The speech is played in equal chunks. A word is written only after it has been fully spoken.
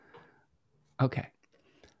Okay.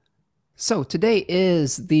 So today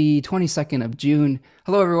is the 22nd of June.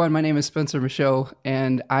 Hello, everyone. My name is Spencer Michaud,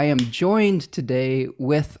 and I am joined today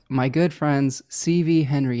with my good friends CV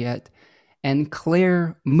Henriette and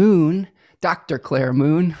Claire Moon, Dr. Claire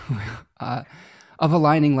Moon, uh, of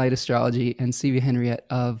Aligning Light Astrology, and CV Henriette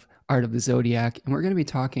of Art of the Zodiac. And we're going to be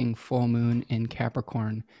talking full moon in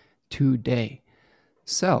Capricorn today.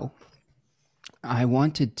 So I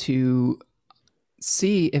wanted to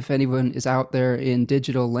see if anyone is out there in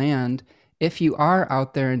digital land. If you are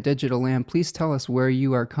out there in digital land, please tell us where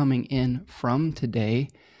you are coming in from today,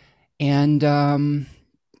 and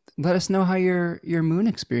let us know how your moon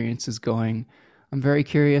experience is going. I'm very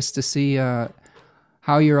curious to see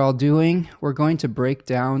how you're all doing. We're going to break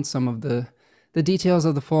down some of the details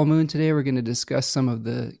of the full moon today. We're going to discuss some of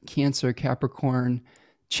the Cancer Capricorn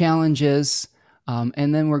challenges,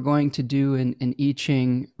 and then we're going to do an I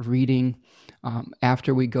Ching reading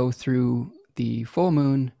after we go through the full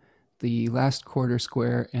moon, the last quarter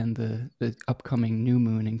square, and the upcoming new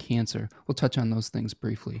moon in Cancer. We'll touch on those things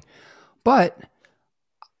briefly. But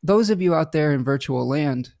those of you out there in virtual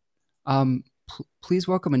land, please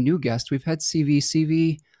welcome a new guest. We've had CV.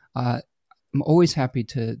 CV, I'm always happy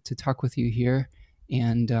to talk with you here,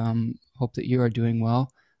 and hope that you are doing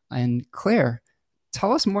well. And Claire,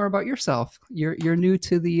 tell us more about yourself. You're new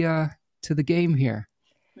to the game here.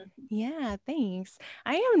 Yeah, thanks.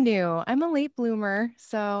 I am new. I'm a late bloomer,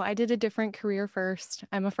 so I did a different career first.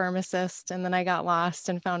 I'm a pharmacist, and then I got lost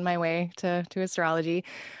and found my way to astrology.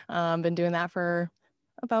 Been doing that for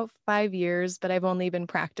about 5 years, but I've only been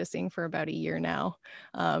practicing for about a year now.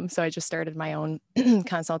 So I just started my own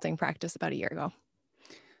consulting practice about a year ago.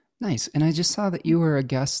 Nice. And I just saw that you were a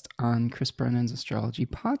guest on Chris Brennan's astrology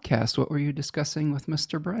podcast. What were you discussing with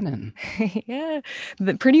Mr. Brennan? Yeah,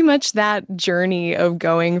 pretty much that journey of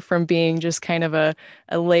going from being just kind of a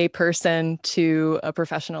lay person to a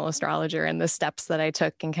professional astrologer, and the steps that I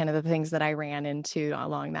took and kind of the things that I ran into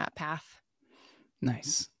along that path.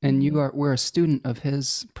 Nice. And we're a student of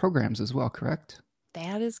his programs as well, correct?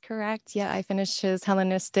 That is correct. Yeah, I finished his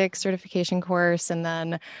Hellenistic certification course and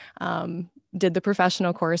then did the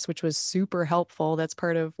professional course, which was super helpful. That's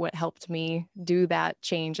part of what helped me do that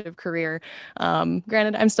change of career.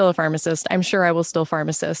 Granted, I'm still a pharmacist. I'm sure I will still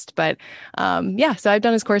pharmacist, but yeah, so I've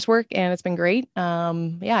done his coursework and it's been great.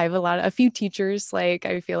 Yeah, I have a few teachers. Like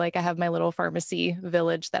I feel like I have my little pharmacy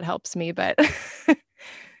village that helps me, but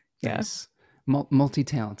yeah. Nice.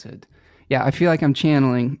 Multi-talented. Yeah, I feel like I'm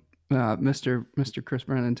channeling Mr. Chris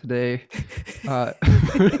Brennan today. Uh,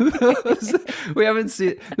 we haven't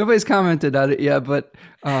seen, nobody's commented on it yet, but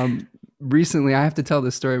recently, I have to tell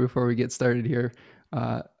this story before we get started here.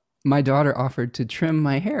 My daughter offered to trim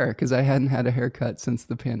my hair because I hadn't had a haircut since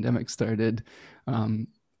the pandemic started, and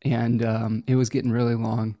it was getting really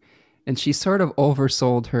long. And she sort of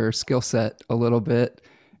oversold her skill set a little bit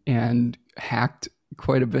and hacked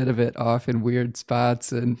quite a bit of it off in weird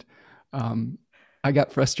spots. And I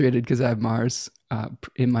got frustrated because I have Mars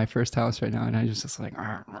in my first house right now, and I just like,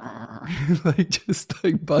 like just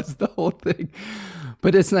like buzz the whole thing.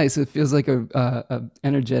 But it's nice. It feels like a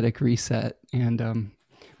energetic reset. And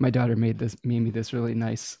my daughter made me this really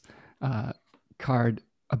nice card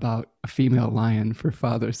about a female lion for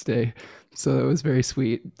Father's Day. So it was very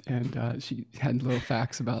sweet, and she had little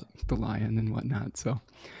facts about the lion and whatnot. So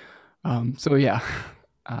yeah,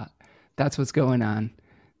 that's what's going on.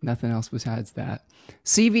 Nothing else besides that.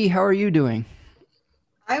 CV, how are you doing?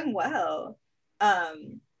 I'm well.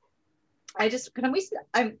 I just can we see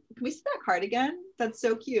that card again? That's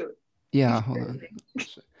so cute. Yeah, hold on.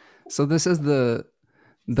 So this is Sorry.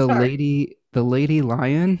 the lady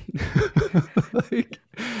lion. Like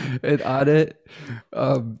an audit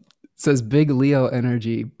says big Leo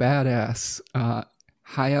energy, badass,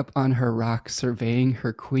 high up on her rock, surveying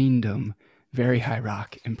her queendom. Very high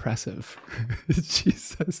rock, impressive. She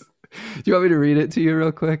says, do you want me to read it to you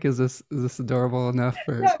real quick? Is this adorable enough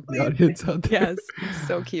for Yeah, the please. audience out there? Yes,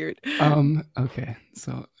 so cute. Okay,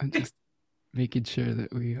 so I'm just making sure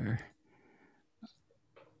that we are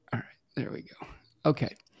all right. There we go.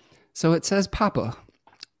 Okay, so it says, Papa,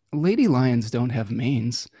 lady lions don't have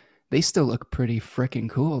manes. They still look pretty frickin'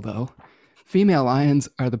 cool, though. Female lions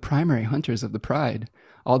are the primary hunters of the pride.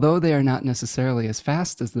 Although they are not necessarily as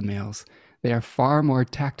fast as the males, they are far more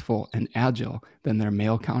tactful and agile than their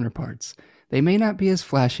male counterparts. They may not be as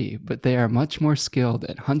flashy, but they are much more skilled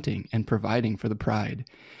at hunting and providing for the pride.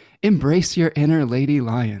 Embrace your inner lady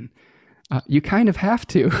lion. You kind of have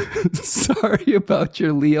to. Sorry about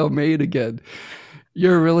your Leo mate again.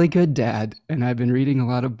 You're a really good dad, and I've been reading a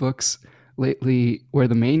lot of books lately where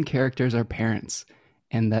the main characters are parents,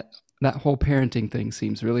 and that that whole parenting thing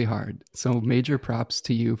seems really hard. So major props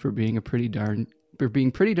to you for being pretty darn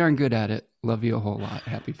good at it. Love you a whole lot.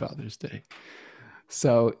 Happy Father's Day.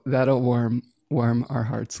 So that'll warm our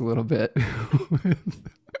hearts a little bit. It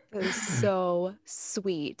was so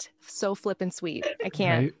sweet, so flippin' sweet. I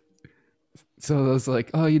can't. Right? So I was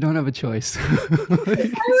like, oh, you don't have a choice. I was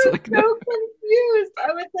so confused.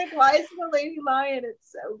 I was like, why is the lady lion?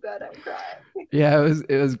 It's so good. I'm crying. Yeah,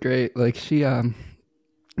 it was great. Like she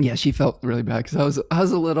felt really bad because I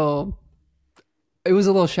was a little. It was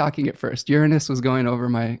a little shocking at first. Uranus was going over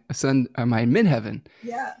my my midheaven.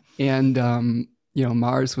 Yeah. And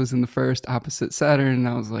Mars was in the first opposite Saturn, and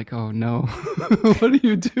I was like, oh no, what are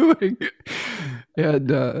you doing?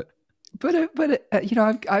 And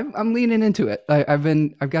I'm leaning into it.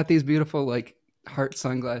 I've got these beautiful like heart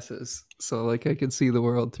sunglasses, so like I can see the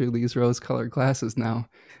world through these rose-colored glasses now.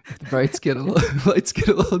 If the lights get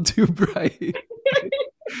a little too bright,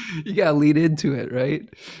 you gotta lean into it, right?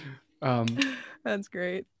 That's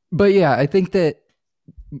great. But yeah, I think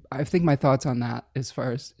my thoughts on that, as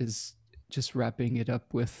far as is just wrapping it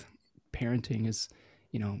up with parenting, is,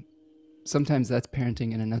 sometimes that's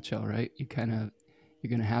parenting in a nutshell, right? You're going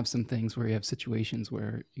to have some things where you have situations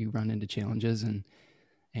where you run into challenges, and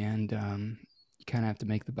you kind of have to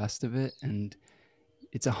make the best of it. And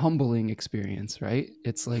it's a humbling experience, right?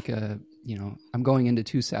 It's like I'm going into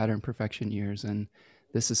 2 Saturn perfection years, and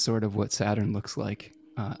this is sort of what Saturn looks like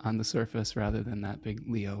on the surface, rather than that big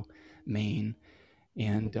Leo mane.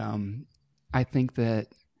 And I think that,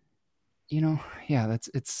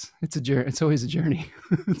 it's a journey. It's always a journey.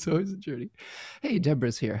 It's always a journey. Hey,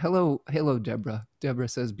 Deborah's here. Hello, Deborah. Deborah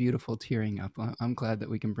says, beautiful, tearing up. I'm glad that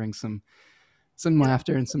we can bring some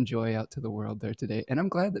laughter and some joy out to the world there today. And I'm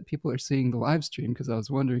glad that people are seeing the live stream, because I was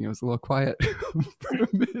wondering, it was a little quiet for a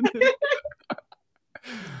minute.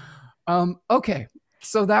 Okay.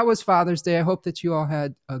 So that was Father's Day. I hope that you all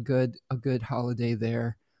had a good holiday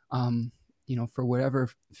there. For whatever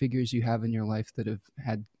figures you have in your life that have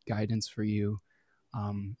had guidance for you.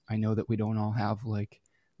 I know that we don't all have like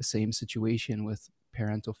the same situation with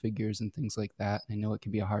parental figures and things like that. I know it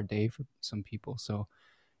can be a hard day for some people. So,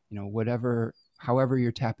 however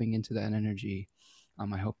you're tapping into that energy,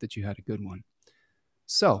 I hope that you had a good one.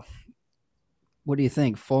 So what do you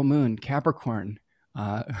think? Full moon, Capricorn.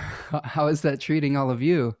 How is that treating all of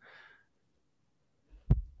you?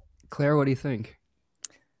 Claire, what do you think?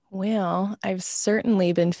 Well, I've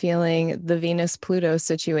certainly been feeling the Venus-Pluto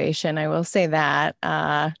situation. I will say that.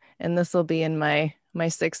 And this will be in my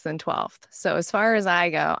 6th and 12th. So as far as I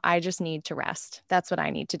go, I just need to rest. That's what I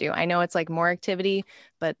need to do. I know it's like more activity,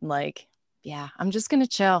 but like, yeah, I'm just going to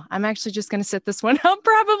chill. I'm actually just going to sit this one out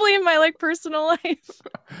probably in my like personal life.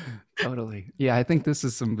 Totally. Yeah, I think this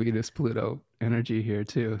is some Venus-Pluto energy here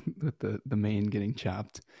too, with the mane getting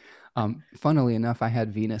chopped. Funnily enough, I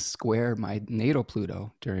had Venus square my natal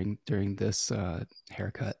Pluto during this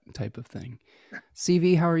haircut type of thing.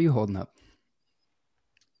 CV, how are you holding up?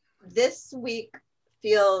 This week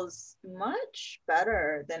feels much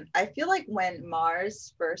better than I feel like when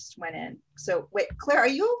Mars first went in. So wait, Claire, are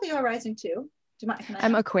you a Leo rising too?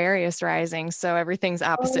 I'm Aquarius rising, so everything's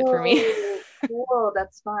opposite for me. Cool,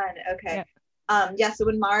 that's fun. Okay. Yeah. So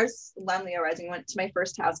when Mars, Leo rising, went to my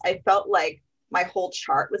first house, I felt like my whole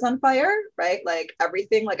chart was on fire, right? Like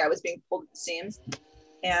everything, like I was being pulled at the seams.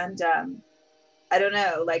 And I don't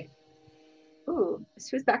know, like, ooh,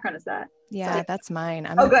 whose background is that? Yeah, sorry. That's mine.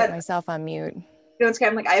 I'm gonna put myself on mute. No, it's okay.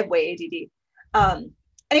 I'm like, I have way ADD.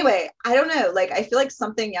 Anyway, I don't know. Like, I feel like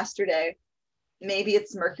something yesterday, maybe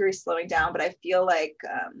it's Mercury slowing down, but I feel like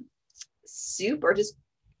super just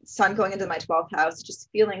sun going into my 12th house, just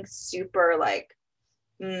feeling super like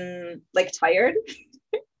tired.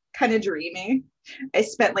 Kind of dreamy. I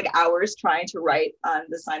spent like hours trying to write on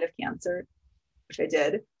the sign of Cancer, which I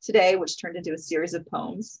did today, which turned into a series of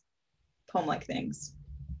poem-like things.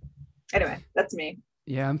 Anyway, that's me.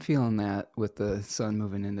 Yeah, I'm feeling that with the sun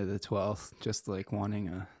moving into the 12th, just like wanting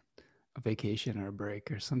a vacation or a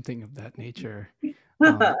break or something of that nature.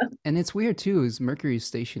 And it's weird too, is Mercury's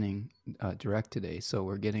stationing direct today. So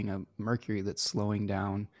we're getting a Mercury that's slowing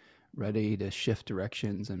down, ready to shift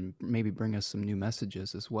directions and maybe bring us some new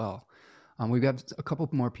messages as well. We've got a couple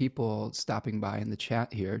more people stopping by in the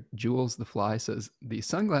chat here. Jules the Fly says, the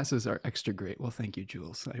sunglasses are extra great. Well, thank you,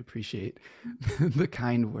 Jules. I appreciate the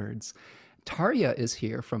kind words. Tarja is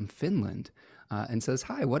here from Finland and says,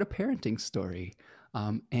 hi, what a parenting story.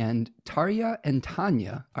 And Tarya and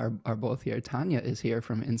Tanya are both here. Tanya is here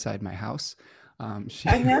from inside my house. She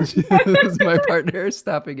is my partner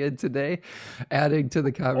stopping in today, adding to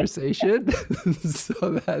the conversation.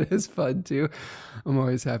 So that is fun too. I'm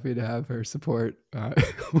always happy to have her support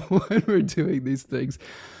when we're doing these things.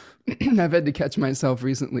 I've had to catch myself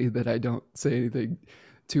recently that I don't say anything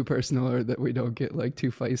too personal, or that we don't get like too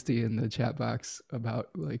feisty in the chat box about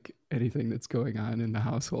like anything that's going on in the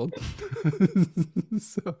household.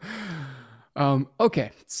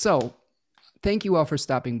 Okay. So thank you all for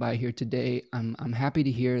stopping by here today. I'm happy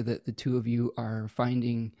to hear that the two of you are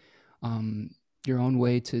finding your own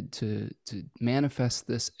way to manifest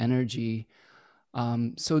this energy.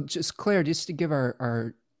 So just Claire, just to give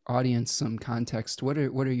our audience some context, what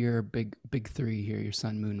are your big three here, your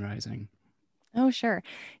sun, moon, rising? Oh, sure.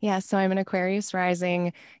 Yeah. So I'm an Aquarius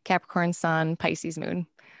rising, Capricorn sun, Pisces moon.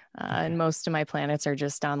 And most of my planets are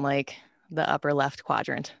just on like the upper left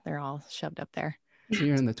quadrant. They're all shoved up there. So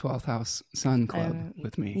you're in the 12th house sun club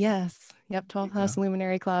with me. Yes. Yep. 12th house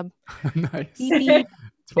luminary club. Nice. Beep, beep.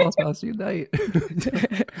 12th house unite.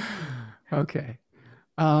 Okay.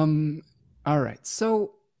 All right.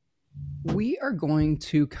 So we are going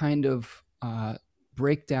to kind of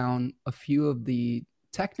break down a few of the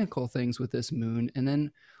technical things with this moon, and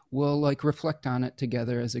then we'll like reflect on it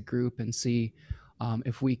together as a group and see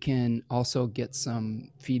if we can also get some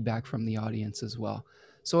feedback from the audience as well.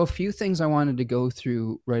 So a few things I wanted to go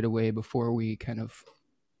through right away before we kind of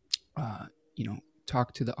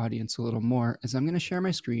talk to the audience a little more is I'm going to share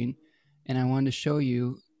my screen, and I wanted to show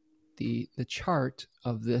you the chart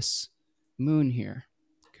of this moon here.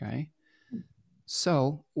 Okay,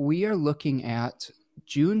 so we are looking at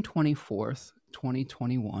June 24th,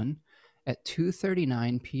 2021 at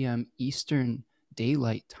 2:39 p.m. Eastern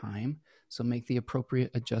Daylight Time. So make the appropriate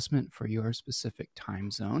adjustment for your specific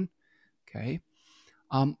time zone. Okay.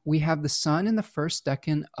 We have the sun in the first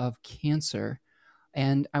decan of Cancer.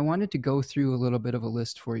 And I wanted to go through a little bit of a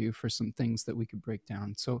list for you for some things that we could break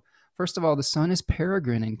down. So first of all, the sun is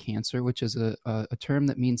peregrine in Cancer, which is a term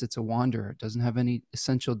that means it's a wanderer. It doesn't have any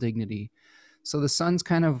essential dignity. So the sun's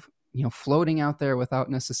kind of floating out there without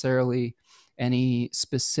necessarily any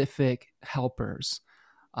specific helpers.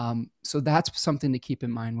 So that's something to keep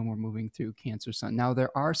in mind when we're moving through Cancer sun. Now,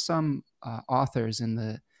 there are some authors in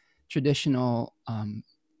the traditional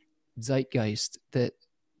zeitgeist that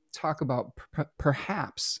talk about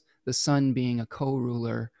perhaps the sun being a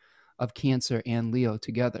co-ruler of Cancer and Leo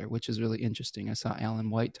together, which is really interesting. I saw Alan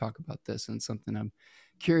White talk about this, and something I'm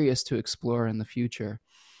curious to explore in the future.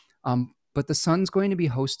 But the sun's going to be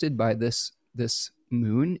hosted by this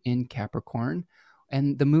moon in Capricorn,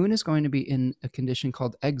 and the moon is going to be in a condition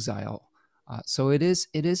called exile. So it is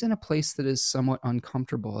in a place that is somewhat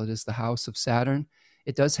uncomfortable. It is the house of Saturn.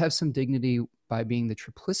 It does have some dignity by being the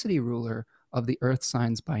triplicity ruler of the earth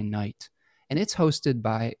signs by night. And it's hosted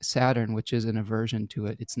by Saturn, which is an aversion to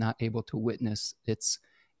it. It's not able to witness its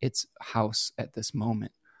house at this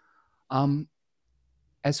moment.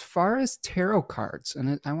 As far as tarot cards,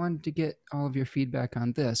 and I wanted to get all of your feedback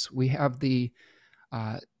on this, we have the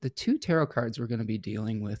two tarot cards we're going to be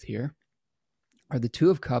dealing with here are the Two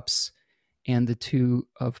of Cups and the Two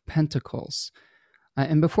of Pentacles.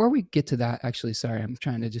 And before we get to that, actually, sorry, I'm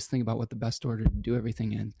trying to just think about what the best order to do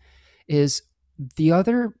everything in is. The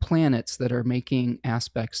other planets that are making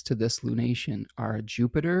aspects to this lunation are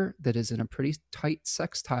Jupiter, that is in a pretty tight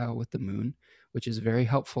sextile with the moon, which is very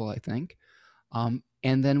helpful, I think.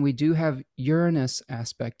 And then we do have Uranus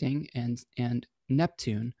aspecting and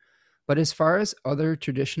Neptune. But as far as other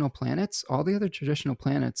traditional planets, all the other traditional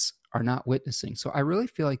planets are not witnessing. So I really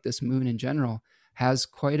feel like this moon in general has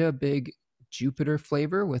quite a big Jupiter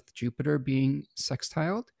flavor, with Jupiter being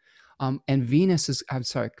sextiled. And Venus is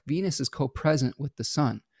co-present with the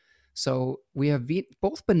sun. So we have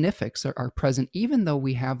both benefics are present, even though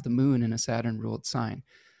we have the moon in a Saturn-ruled sign.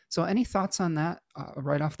 So any thoughts on that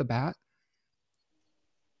right off the bat?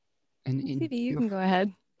 And you can go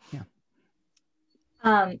ahead. Yeah.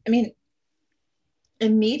 I mean,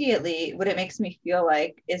 immediately what it makes me feel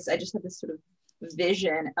like is I just have this sort of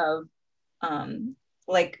vision of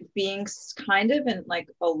like being kind of in like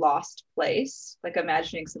a lost place, like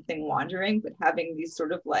imagining something wandering, but having these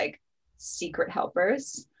sort of like secret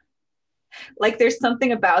helpers. Like there's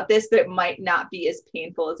something about this that might not be as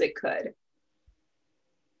painful as it could,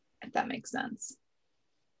 if that makes sense.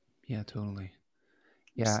 Yeah, totally.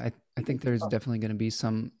 Yeah, I think there's definitely going to be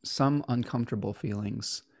some uncomfortable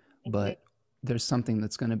feelings, but there's something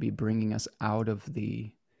that's going to be bringing us out of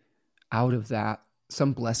that.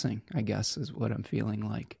 Some blessing, I guess, is what I'm feeling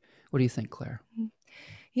like. What do you think, Claire?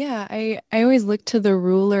 Yeah, I always look to the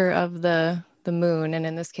ruler of the the moon. And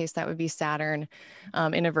in this case, that would be Saturn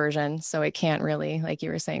in aversion. So it can't really, like you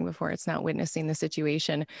were saying before, it's not witnessing the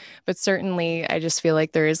situation. But certainly, I just feel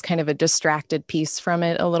like there is kind of a distracted piece from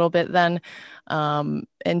it a little bit then. And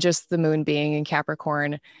just the moon being in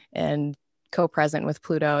Capricorn and co-present with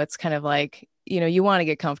Pluto, it's kind of like, you want to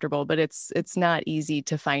get comfortable, but it's not easy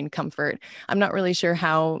to find comfort. I'm not really sure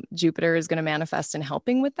how Jupiter is going to manifest in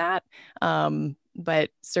helping with that. But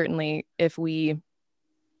certainly if we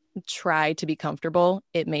try to be comfortable,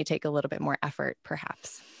 it may take a little bit more effort,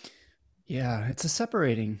 perhaps. Yeah, it's a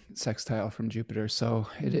separating sextile from Jupiter, so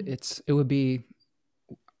it would be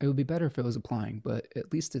better if it was applying, but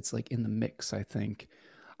at least it's like in the mix, I think.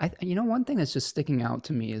 One thing that's just sticking out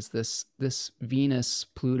to me is this Venus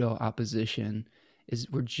Pluto opposition. Is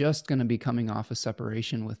we're just going to be coming off a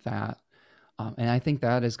separation with that, and I think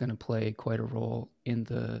that is going to play quite a role in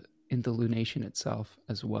the lunation itself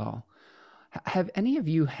as well. Have any of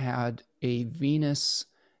you had a Venus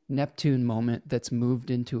Neptune moment that's moved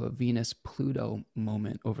into a Venus Pluto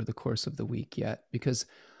moment over the course of the week yet? Because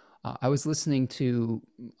I was listening to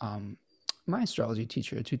my astrology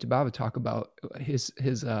teacher, Tuta Baba, talk about he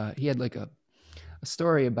had like a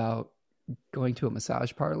story about going to a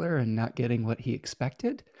massage parlor and not getting what he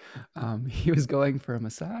expected. He was going for a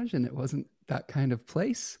massage and it wasn't that kind of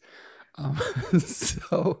place.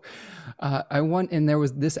 So and there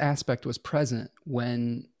was this aspect was present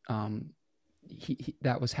when he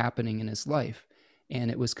that was happening in his life.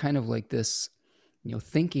 And it was kind of like this,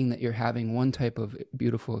 thinking that you're having one type of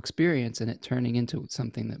beautiful experience and it turning into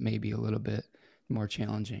something that may be a little bit more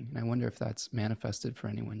challenging. And I wonder if that's manifested for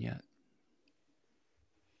anyone yet.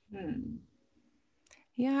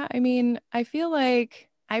 Yeah, I mean, I feel like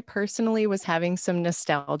I personally was having some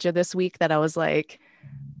nostalgia this week that I was like,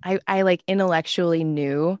 I like intellectually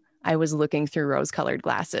knew I was looking through rose-colored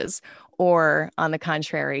glasses, or on the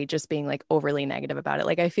contrary, just being like overly negative about it.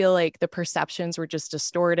 Like, I feel like the perceptions were just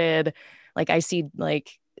distorted. Like I see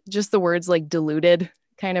like just the words like diluted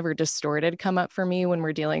kind of or distorted come up for me when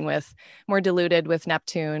we're dealing with more diluted with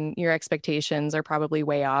Neptune. Your expectations are probably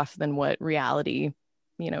way off than what reality,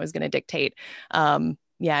 is going to dictate.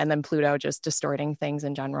 Yeah. And then Pluto just distorting things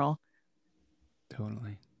in general.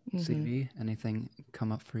 Totally. CV, anything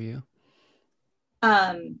come up for you?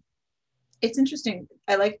 It's interesting.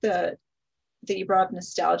 I like that you brought up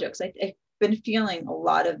nostalgia, because I've been feeling a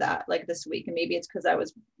lot of that like this week, and maybe it's because I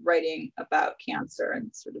was writing about Cancer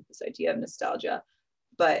and sort of this idea of nostalgia.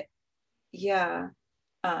 But yeah,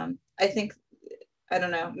 I think, I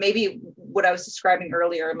don't know, maybe what I was describing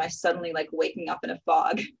earlier, am I suddenly like waking up in a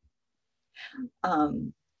fog,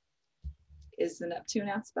 is the Neptune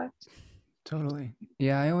aspect. Totally.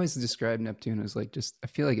 Yeah, I always describe Neptune as like I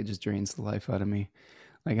feel like it just drains the life out of me.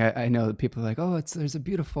 Like I know that people are like, oh, there's a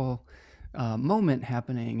beautiful moment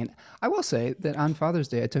happening. And I will say that on Father's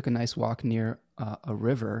Day, I took a nice walk near a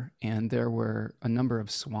river, and there were a number of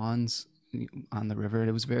swans on the river.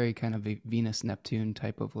 It was very kind of a Venus Neptune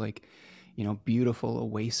type of like, beautiful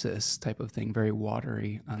oasis type of thing, very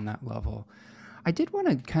watery on that level. I did want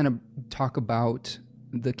to kind of talk about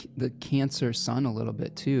the Cancer sun a little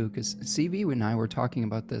bit too, because CV and I were talking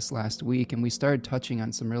about this last week, and we started touching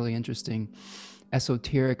on some really interesting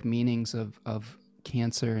esoteric meanings of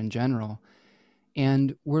Cancer in general.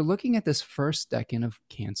 And we're looking at this first decan of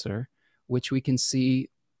Cancer, which we can see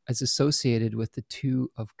as associated with the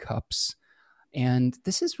Two of Cups. And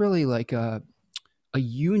this is really like a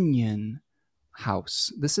union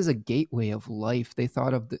house. This is a gateway of life. They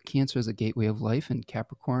thought of the Cancer as a gateway of life, and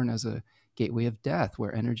Capricorn as a gateway of death,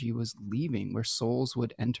 where energy was leaving, where souls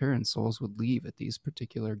would enter and souls would leave at these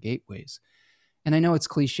particular gateways. And I know it's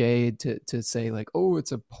cliche to say like, oh,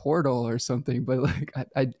 it's a portal or something, but like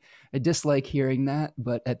I dislike hearing that.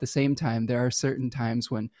 But at the same time, there are certain times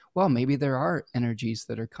when, well, maybe there are energies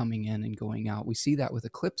that are coming in and going out. We see that with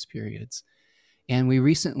eclipse periods. And we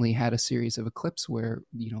recently had a series of eclipses where,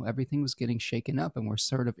 everything was getting shaken up, and we're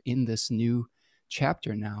sort of in this new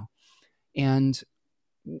chapter now. And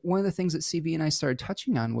one of the things that CV and I started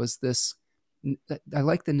touching on was this, I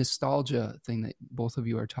like the nostalgia thing that both of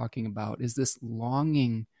you are talking about, is this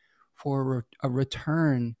longing for a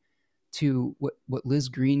return to what Liz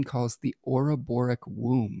Green calls the Ouroboros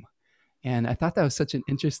womb. And I thought that was such an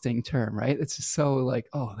interesting term, right? It's just so like,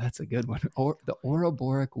 oh, that's a good one. Or the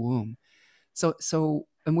Ouroboros womb. So,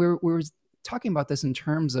 and we're talking about this in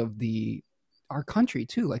terms of our country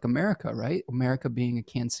too, like America, right? America being a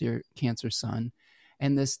Cancer sun,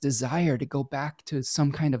 and this desire to go back to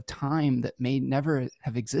some kind of time that may never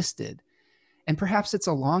have existed. And perhaps it's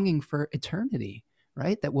a longing for eternity,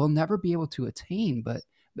 right? That we'll never be able to attain, but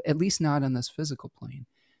at least not on this physical plane.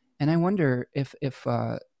 And I wonder if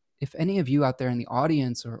if any of you out there in the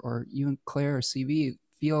audience, or you and Claire or CV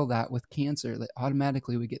feel that with cancer, that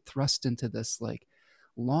automatically we get thrust into this like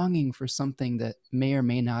longing for something that may or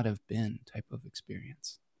may not have been type of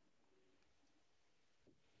experience.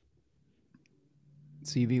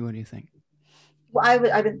 CV, what do you think? Well,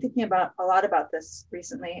 I've been thinking about a lot about this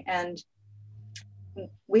recently, and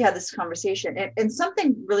we had this conversation, and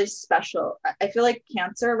something really special. I feel like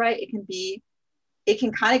cancer, right? It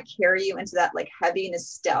can kind of carry you into that like heavy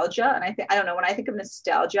nostalgia. And I don't know, when I think of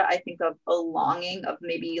nostalgia, I think of a longing of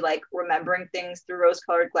maybe like remembering things through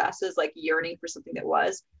rose-colored glasses, like yearning for something that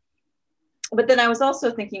was. But then I was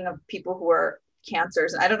also thinking of people who are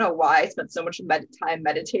cancers. And I don't know why I spent so much time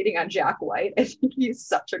meditating on Jack White. I think he's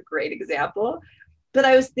such a great example. But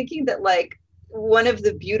I was thinking that like one of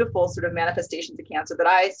the beautiful sort of manifestations of cancer that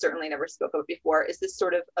I certainly never spoke of before is this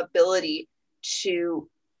sort of ability to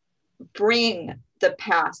bring the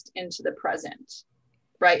past into the present,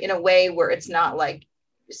 right? In a way where it's not like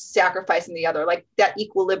sacrificing the other, like that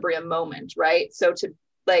equilibrium moment, right? So to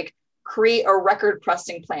like create a record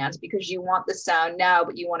pressing plant because you want the sound now,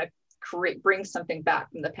 but you want to bring something back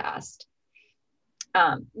from the past.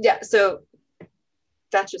 So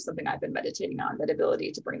that's just something I've been meditating on, that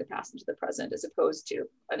ability to bring the past into the present as opposed to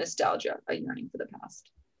a nostalgia, a yearning for the past.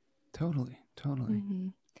 Totally. Mm-hmm.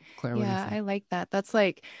 Claire, yeah, I like that. That's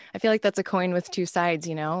like, I feel like that's a coin with two sides,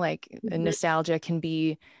 you know, like nostalgia can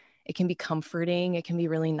be comforting. It can be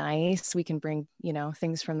really nice. We can bring, you know,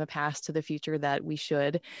 things from the past to the future that we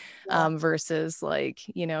should, versus like,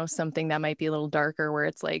 you know, something that might be a little darker where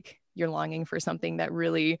it's like, you're longing for something that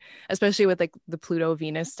really, especially with like the Pluto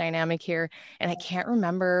Venus dynamic here. And I can't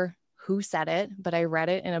remember who said it, but I read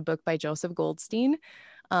it in a book by Joseph Goldstein.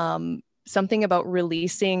 Something about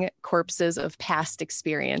releasing corpses of past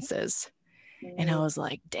experiences. And I was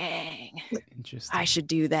like, dang, I should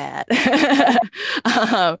do that.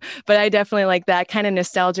 But I definitely like that kind of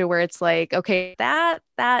nostalgia where it's like, okay, that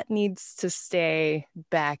needs to stay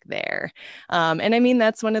back there. And I mean,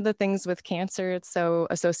 that's one of the things with cancer. It's so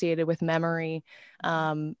associated with memory.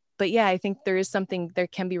 But yeah, I think there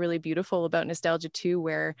can be really beautiful about nostalgia too,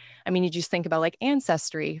 where, I mean, you just think about like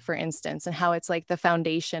ancestry, for instance, and how it's like the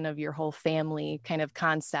foundation of your whole family kind of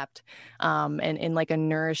concept, and in like a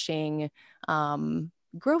nourishing,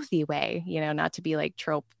 growthy way, you know, not to be like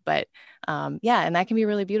trope, but yeah, and that can be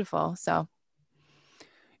really beautiful. So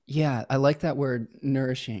yeah, I like that word,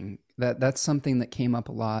 nourishing. That's something that came up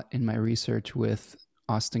a lot in my research with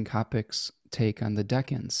Austin Kopic's take on the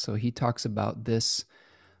decans. So he talks about this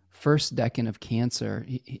first decan of Cancer.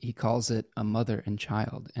 He calls it a mother and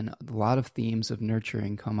child, and a lot of themes of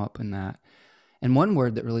nurturing come up in that. And one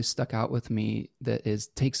word that really stuck out with me that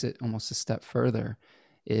takes it almost a step further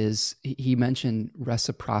is he mentioned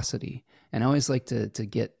reciprocity. And I always like to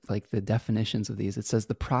get like the definitions of these. It says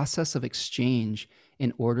the process of exchange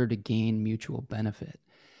in order to gain mutual benefit.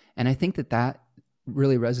 And I think that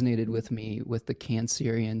really resonated with me with the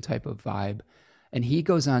Cancerian type of vibe. And he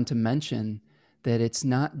goes on to mention that it's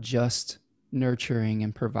not just nurturing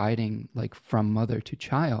and providing like from mother to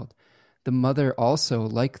child. The mother also,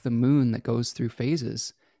 like the moon that goes through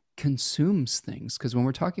phases, consumes things. Because when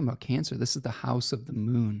we're talking about Cancer, this is the house of the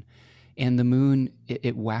moon. And the moon,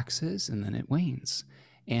 it waxes and then it wanes.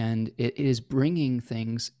 And it is bringing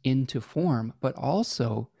things into form, but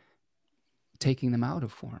also taking them out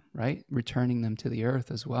of form, right? Returning them to the earth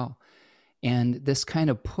as well. And this kind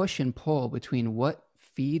of push and pull between what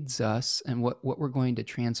feeds us and what we're going to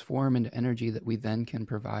transform into energy that we then can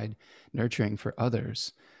provide nurturing for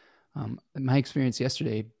others. My experience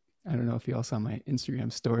yesterday, I don't know if you all saw my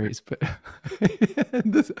Instagram stories, but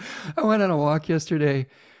I went on a walk yesterday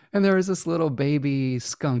and there was this little baby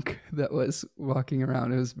skunk that was walking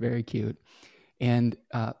around. It was very cute. And,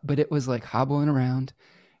 but it was like hobbling around,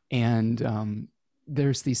 and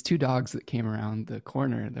there's these two dogs that came around the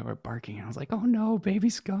corner that were barking. And I was like, oh no, baby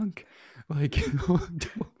skunk. Like,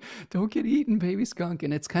 don't get eaten, baby skunk.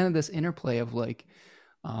 And it's kind of this interplay of like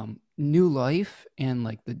new life and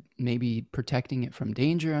like maybe protecting it from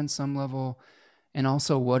danger on some level. And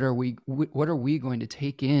also what are we going to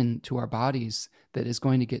take into our bodies that is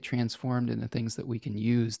going to get transformed into things that we can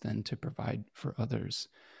use then to provide for others.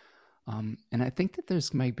 And I think that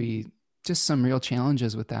there's might be just some real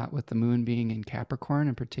challenges with that, with the moon being in Capricorn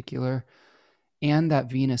in particular, and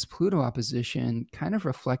that Venus-Pluto opposition kind of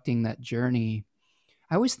reflecting that journey.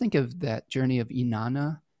 I always think of that journey of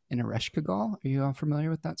Inanna and Ereshkigal. Are you all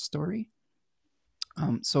familiar with that story?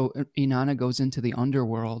 So Inanna goes into the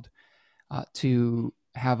underworld to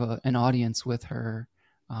have an audience with her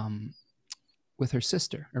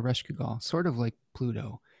sister, Ereshkigal, sort of like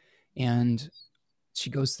Pluto. And she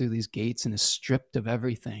goes through these gates and is stripped of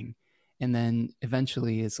everything, and then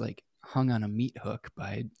eventually is like hung on a meat hook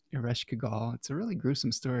by Eresh Kigal. It's a really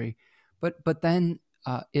gruesome story, but then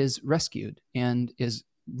is rescued and is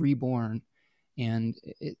reborn. And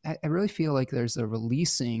I really feel like there's a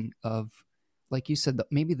releasing of, like you said,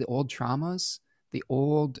 maybe the old traumas, the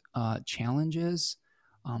old challenges.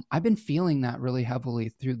 I've been feeling that really heavily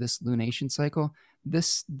through this lunation cycle.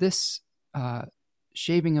 This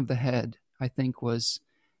shaving of the head, I think, was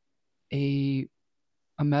a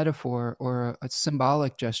metaphor or a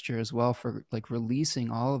symbolic gesture as well for like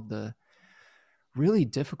releasing all of the really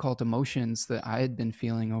difficult emotions that I had been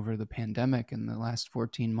feeling over the pandemic in the last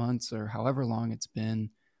 14 months or however long it's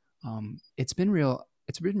been. It's been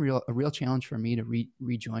a real challenge for me to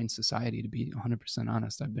rejoin society, to be 100%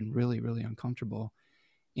 honest. I've been really, really uncomfortable.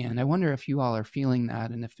 And I wonder if you all are feeling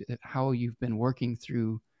that, and if how you've been working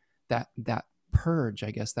through that purge,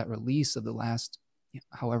 I guess, that release of the last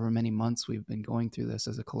however many months we've been going through this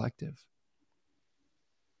as a collective.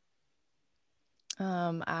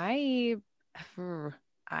 I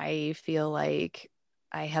feel like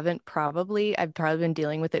I've probably been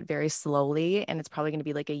dealing with it very slowly, and it's probably going to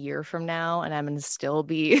be like a year from now, and I'm going to still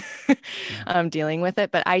be dealing with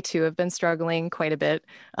it. But I too have been struggling quite a bit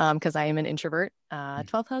because I am an introvert,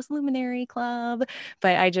 12th house luminary club.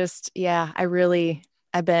 But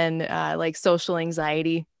I've been like social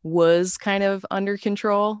anxiety was kind of under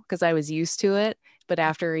control because I was used to it. But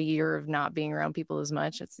after a year of not being around people as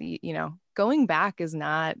much, it's, going back it's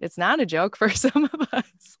not a joke for some of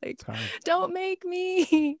us. Like, don't make me.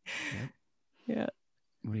 Yep. Yeah.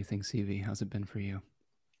 What do you think, CV? How's it been for you?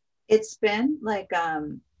 It's been like,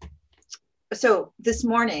 so this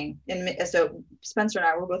morning, so Spencer and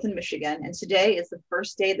I were both in Michigan, and today is the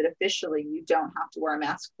first day that officially you don't have to wear a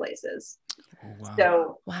mask places. Oh, wow.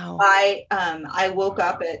 So wow. I woke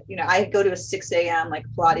up at, I go to a 6 a.m. like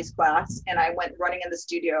Pilates class, and I went running in the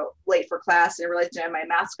studio late for class, and I realized I had my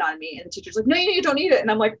mask on me, and the teacher's like, no, you don't need it.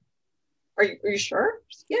 And I'm like, are you sure?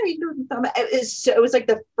 Yeah, you do. It was like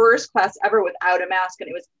the first class ever without a mask, and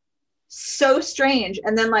it was so strange.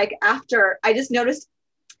 And then like after, I just noticed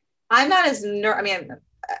I'm not as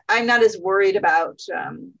worried about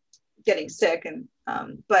getting sick, and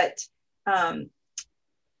so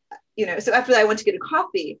after that I went to get a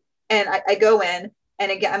coffee, and I go in, and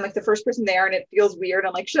again I'm like the first person there, and it feels weird.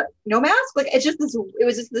 I'm like, no mask? Like it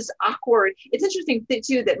was just this awkward. It's interesting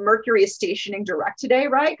too that Mercury is stationing direct today,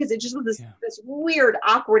 right? Because it just was this weird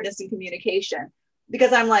awkwardness in communication,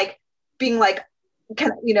 because I'm like being like,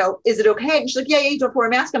 is it okay? And she's like, yeah, you don't wear a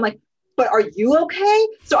mask. I'm like, but are you okay?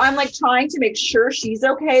 So I'm like trying to make sure she's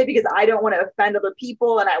okay, because I don't want to offend other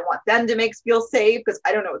people, and I want them to feel safe, because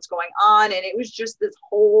I don't know what's going on. And it was just this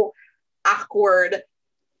whole awkward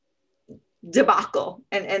debacle.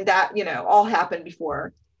 And that, all happened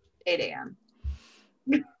before 8 a.m.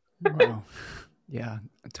 Wow. Yeah,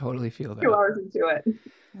 I totally feel that. 2 hours into it.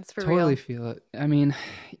 That's for totally real. Feel it. I mean,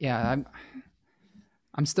 yeah,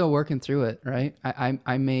 I'm still working through it, right?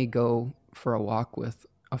 I may go for a walk with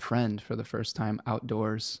a friend for the first time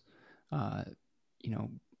outdoors,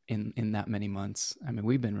 in that many months. I mean,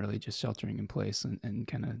 we've been really just sheltering in place and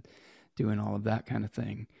kind of doing all of that kind of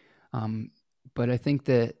thing. But I think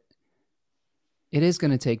that it is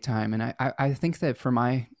going to take time. And I think that for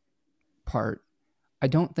my part, I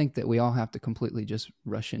don't think that we all have to completely just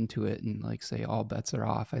rush into it and like say all bets are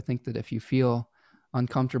off. I think that if you feel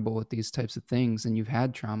uncomfortable with these types of things and you've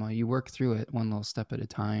had trauma, you work through it one little step at a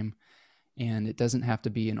time. And it doesn't have to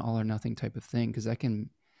be an all or nothing type of thing, because I'm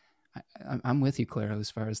with you, Claire, as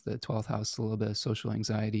far as the 12th house, a little bit of social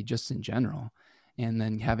anxiety just in general. And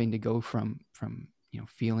then having to go from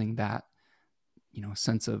feeling that,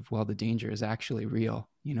 sense of, well, the danger is actually real,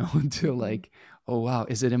 to like, oh, wow,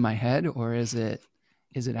 is it in my head, or is it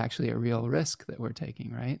actually a real risk that we're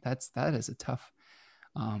taking, right? That is a tough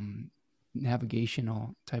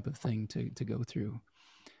navigational type of thing to go through.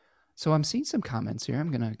 So I'm seeing some comments here. I'm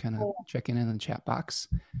going to kind of check in the chat box.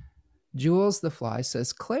 Jules the Fly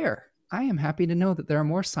says, Claire, I am happy to know that there are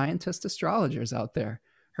more scientist astrologers out there.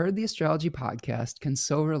 Heard the astrology podcast, can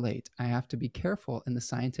so relate. I have to be careful in the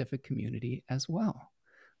scientific community as well.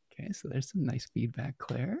 Okay, so there's some nice feedback,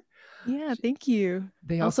 Claire. Yeah, thank you.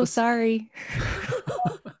 They also sorry.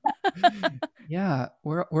 Yeah,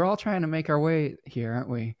 we're all trying to make our way here, aren't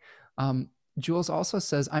we? Jules also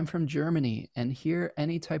says, I'm from Germany, and here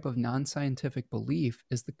any type of non-scientific belief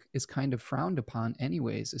is kind of frowned upon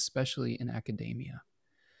anyways, especially in academia.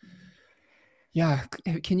 Yeah.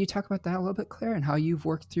 Can you talk about that a little bit, Claire, and how you've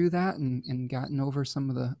worked through that and gotten over some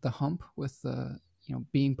of the hump with the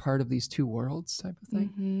being part of these two worlds type of thing?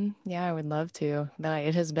 Mm-hmm. Yeah, I would love to. No,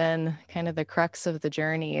 it has been kind of the crux of the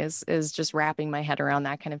journey is just wrapping my head around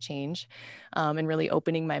that kind of change, and really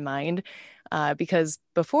opening my mind. Because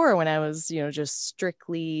before, when I was, just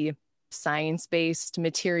strictly science-based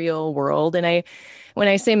material world, and when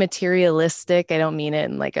I say materialistic, I don't mean it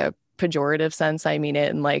in like a pejorative sense. I mean it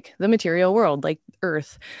in like the material world, like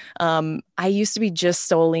Earth. I used to be just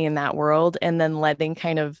solely in that world, and then letting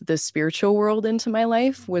kind of the spiritual world into my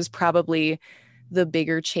life was probably the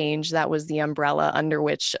bigger change. That was the umbrella under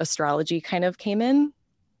which astrology kind of came in.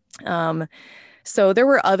 So there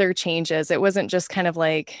were other changes. It wasn't just kind of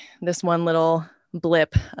like this one little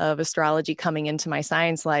blip of astrology coming into my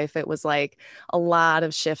science life. It was like a lot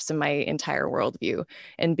of shifts in my entire worldview,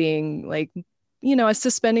 and being like,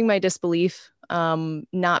 suspending my disbelief,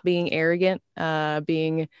 not being arrogant, I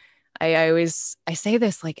say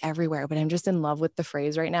this like everywhere, but I'm just in love with the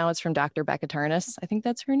phrase right now. It's from Dr. Becca Tarnas. I think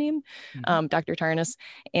that's her name, Dr. Tarnas.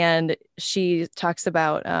 And she talks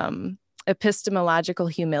about epistemological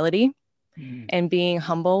humility and being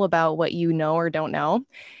humble about what you know or don't know.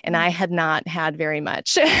 And I had not had very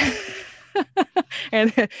much.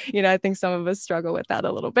 And, I think some of us struggle with that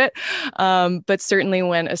a little bit. But certainly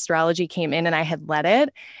when astrology came in and I had let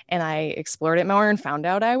it and I explored it more and found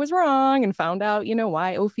out I was wrong and found out,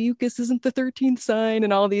 why Ophiuchus isn't the 13th sign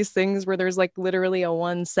and all these things where there's like literally a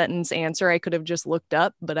one sentence answer I could have just looked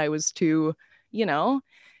up, but I was too,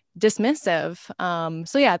 dismissive.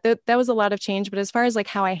 So yeah, that was a lot of change. But as far as like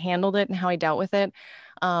how I handled it and how I dealt with it,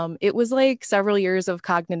 it was like several years of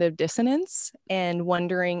cognitive dissonance and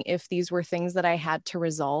wondering if these were things that I had to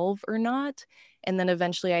resolve or not. And then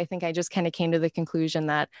eventually I think I just kind of came to the conclusion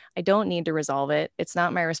that I don't need to resolve it. It's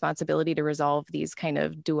not my responsibility to resolve these kind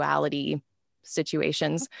of duality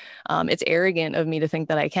situations. It's arrogant of me to think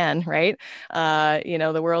that I can, right?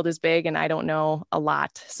 The world is big and I don't know a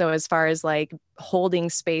lot. So as far as like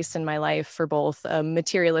holding space in my life for both a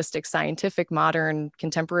materialistic, scientific, modern,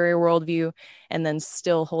 contemporary worldview, and then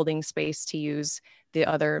still holding space to use the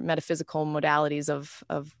other metaphysical modalities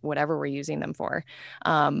of whatever we're using them for.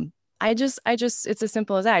 I just, it's as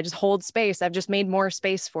simple as that. I just hold space. I've just made more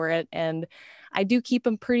space for it. And I do keep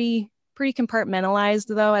them pretty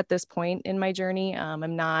compartmentalized though at this point in my journey.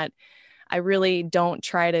 I really don't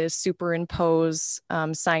try to superimpose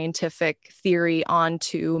scientific theory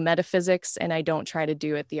onto metaphysics, and I don't try to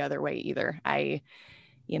do it the other way either.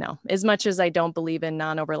 As much as I don't believe in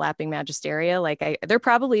non-overlapping magisteria, there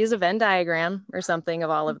probably is a Venn diagram or something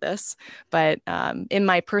of all of this, but in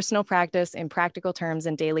my personal practice, in practical terms,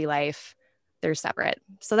 in daily life, they're separate.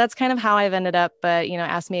 So that's kind of how I've ended up, but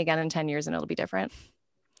ask me again in 10 years and it'll be different.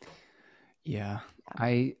 Yeah,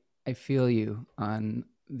 I feel you on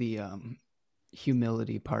the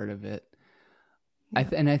humility part of it. Yeah.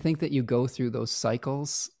 And I think that you go through those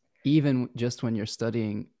cycles even just when you're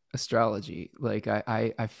studying astrology. Like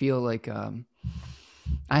I feel like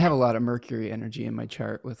I have a lot of Mercury energy in my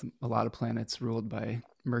chart with a lot of planets ruled by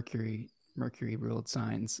Mercury ruled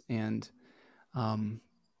signs. And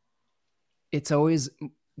it's always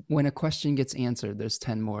when a question gets answered, there's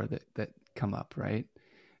 10 more that come up, right?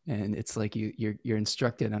 And it's like you're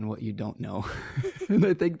instructed on what you don't know. And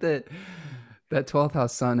I think that 12th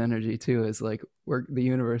house sun energy too is like where the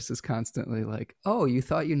universe is constantly like, oh, you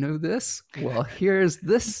thought you knew this? Well, here's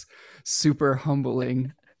this super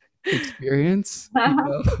humbling experience.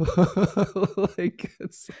 Like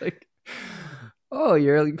it's like, oh,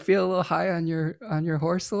 you feel a little high on your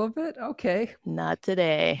horse a little bit? Okay. Not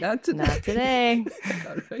today. Not today.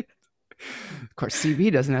 All right. Of course,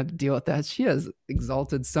 CV doesn't have to deal with that. She has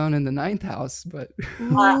exalted sun in the 9th house, but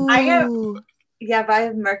but I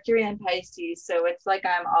have Mercury and Pisces, so it's like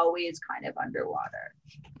I'm always kind of underwater.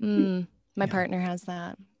 My partner has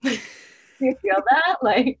that. You feel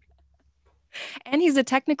that? And he's a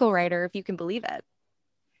technical writer, if you can believe it.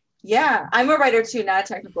 Yeah, I'm a writer too, not a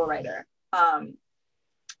technical writer. I'm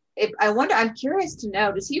curious to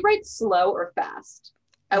know, does he write slow or fast?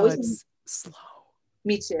 It's slow.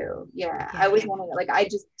 Me too. Yeah. I was wondering, I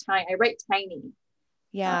write tiny.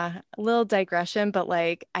 Yeah. A little digression, but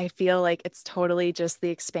I feel like it's totally just the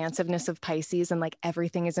expansiveness of Pisces and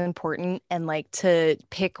everything is important. And to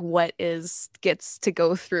pick what gets to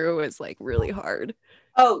go through is really hard.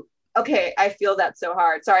 Oh, okay. I feel that so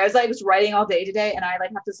hard. Sorry. I was writing all day today and I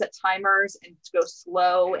have to set timers and to go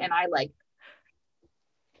slow. And I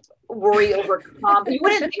worry over commas. You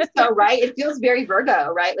wouldn't think so, right? It feels very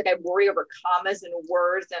Virgo, right? I worry over commas and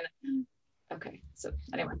words and okay. So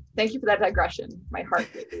anyway, thank you for that digression. My heart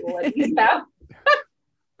will let you know.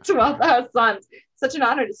 12th house suns. Such an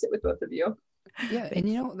honor to sit with both of you. Yeah,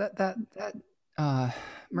 and that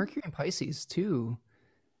Mercury in Pisces too.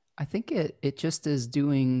 I think it just is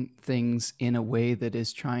doing things in a way that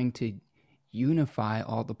is trying to unify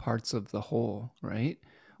all the parts of the whole, right?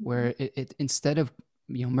 Where it instead of,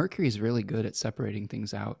 Mercury is really good at separating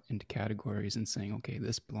things out into categories and saying, okay,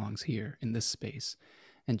 this belongs here in this space.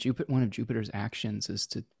 And Jupiter, one of Jupiter's actions is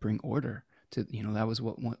to bring order to, that was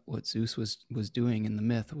what Zeus was doing in the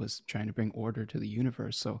myth, was trying to bring order to the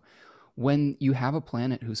universe. So when you have a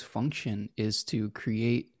planet whose function is to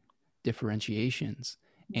create differentiations,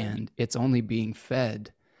 and it's only being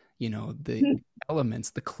fed, the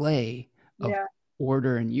elements, the clay of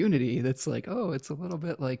order and unity, that's like, oh, it's a little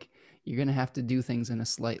bit like you're going to have to do things in a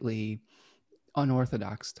slightly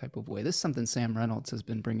unorthodox type of way. This is something Sam Reynolds has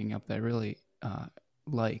been bringing up that I really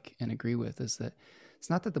like and agree with, is that it's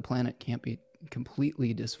not that the planet can't be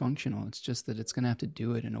completely dysfunctional. It's just that it's going to have to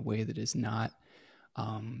do it in a way that is not,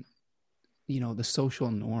 the social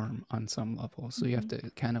norm on some level. So you have to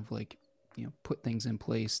kind of like, put things in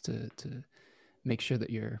place to make sure that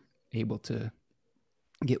you're able to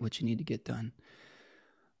get what you need to get done.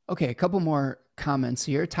 Okay, a couple more comments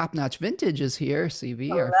here. Top Notch Vintage is here.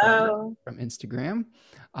 CV, our friend from Instagram.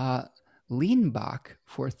 Leanbach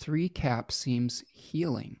for 3 caps seems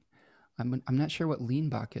healing. I'm not sure what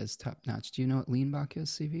Leanbach is, Top Notch. Do you know what Leanbach is,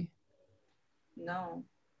 CV? No.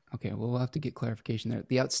 Okay, well, we'll have to get clarification there.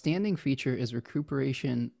 The outstanding feature is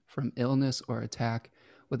recuperation from illness or attack,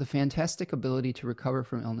 with a fantastic ability to recover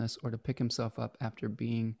from illness or to pick himself up after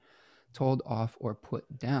being told off or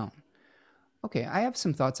put down. Okay, I have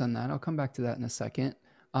some thoughts on that. I'll come back to that in a second.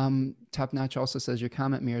 Top Notch also says, your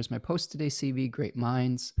comment mirrors my post today, CV. Great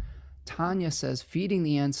minds. Tanya says, feeding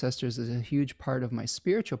the ancestors is a huge part of my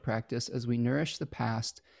spiritual practice. As we nourish the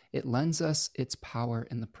past, it lends us its power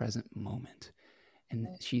in the present moment. And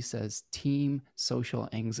she says, team social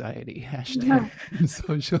anxiety. Hashtag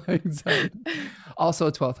social anxiety. Also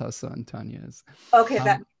a 12th house sun, Tanya is. Okay,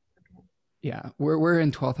 yeah, we're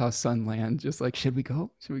in 12th house sun land. Just like, should we go?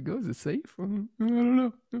 Should we go? Is it safe? I don't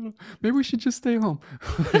know. Maybe we should just stay home.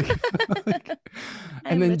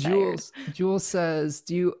 And then Jules says,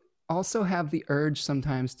 do you also have the urge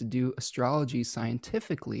sometimes to do astrology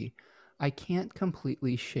scientifically? I can't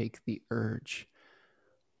completely shake the urge.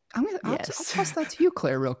 I'll toss that to you,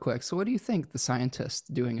 Claire, real quick. So what do you think, the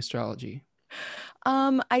scientist doing astrology?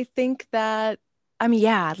 I think that, I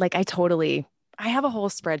have a whole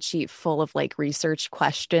spreadsheet full of like research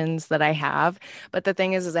questions that I have. But the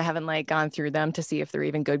thing is I haven't like gone through them to see if they're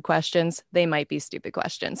even good questions. They might be stupid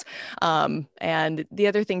questions. And the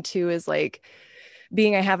other thing too is like,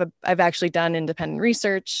 I've actually done independent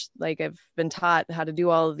research. Like I've been taught how to do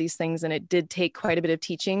all of these things, and it did take quite a bit of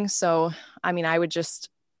teaching. So,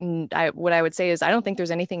 what I would say is I don't think there's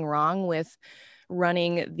anything wrong with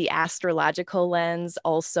running the astrological lens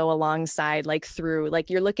also alongside, like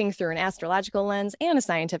you're looking through an astrological lens and a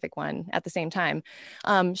scientific one at the same time.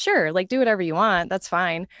 Sure, like do whatever you want. That's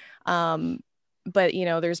fine. But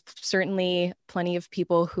there's certainly plenty of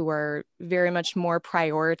people who are very much more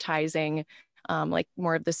prioritizing like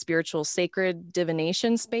more of the spiritual sacred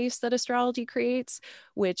divination space that astrology creates,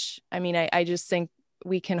 which I just think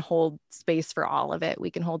we can hold space for all of it. We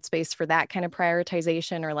can hold space for that kind of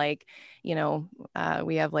prioritization, or like,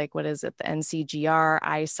 we have like, what is it? The NCGR,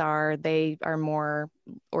 ISAR, they are more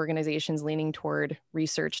organizations leaning toward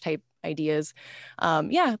research type ideas.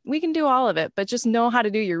 Yeah, we can do all of it, but just know how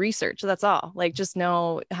to do your research. That's all. Like, just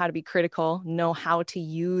know how to be critical, know how to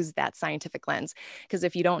use that scientific lens. Because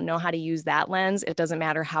if you don't know how to use that lens, it doesn't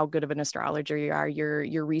matter how good of an astrologer you are,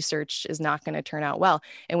 your research is not going to turn out well.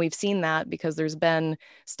 And we've seen that because there's been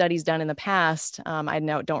studies done in the past. I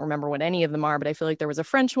now don't remember what any of them are, but I feel like there was a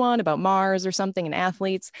French one about Mars or something in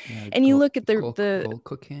athletes. Yeah, and you look at the gold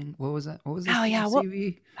cooking. What was that? What was this? Oh yeah,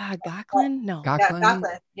 Gocklin? No. Gocklin.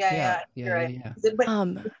 Yeah.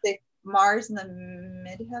 Mars in the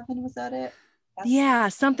midheaven, was that it? Yeah,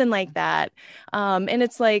 something like that. And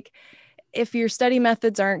it's like, if your study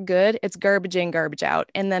methods aren't good, it's garbage in, garbage out.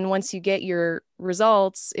 And then once you get your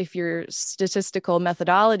results, if your statistical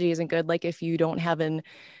methodology isn't good, like if you don't have a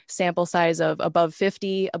sample size of above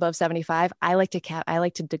 50, above 75, I like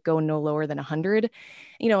to go no lower than 100.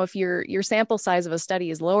 If your sample size of a study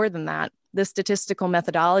is lower than that, the statistical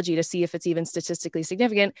methodology to see if it's even statistically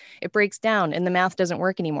significant, it breaks down and the math doesn't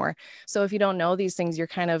work anymore. So if you don't know these things, you're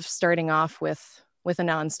kind of starting off with a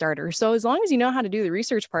non-starter. So as long as you know how to do the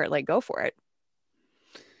research part, like, go for it.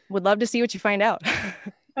 Would love to see what you find out.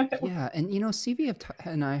 Yeah. And, CV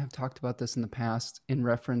and I have talked about this in the past in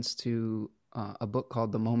reference to a book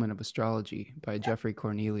called The Moment of Astrology by Jeffrey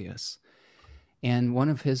Cornelius. And one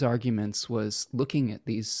of his arguments was looking at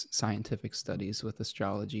these scientific studies with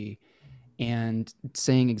astrology and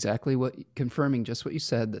saying exactly confirming just what you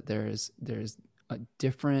said, that there's a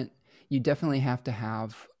different, you definitely have to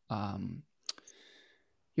have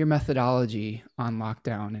your methodology on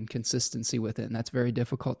lockdown and consistency with it. And that's very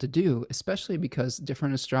difficult to do, especially because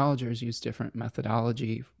different astrologers use different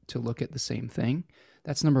methodology to look at the same thing.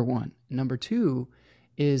 That's number one. Number two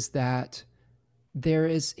is that there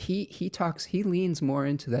is, he leans more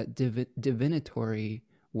into that divinatory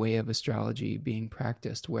way of astrology being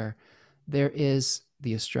practiced, where there is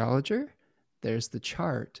the astrologer, there's the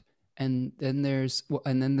chart, and then there's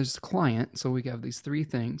the client. So we have these three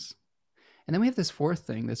things. And then we have this fourth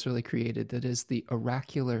thing that's really created, that is the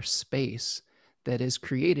oracular space that is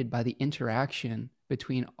created by the interaction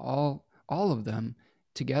between all of them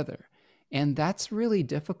together. And that's really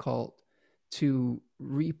difficult to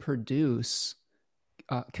reproduce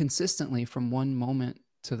consistently from one moment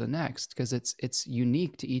to the next, because it's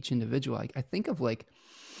unique to each individual. I think of, like,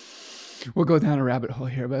 we'll go down a rabbit hole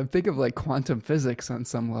here, but think of like quantum physics on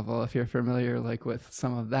some level, if you're familiar like with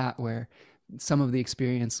some of that, where some of the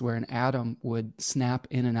experience where an atom would snap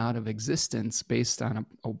in and out of existence based on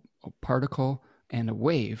a particle and a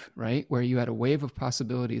wave, right? Where you had a wave of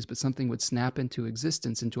possibilities, but something would snap into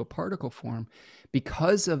existence into a particle form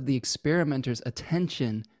because of the experimenter's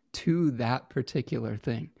attention to that particular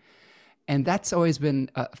thing. And that's always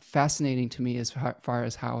been fascinating to me as far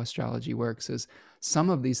as how astrology works, is some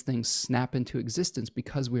of these things snap into existence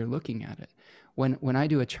because we're looking at it. When I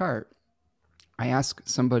do a chart, I ask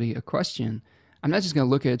somebody a question. I'm not just going to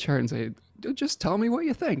look at a chart and say, just tell me what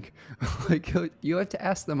you think. Like, you have to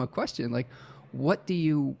ask them a question, like, what do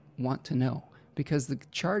you want to know? Because the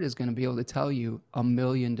chart is going to be able to tell you a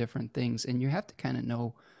million different things, and you have to kind of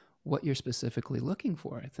know what you're specifically looking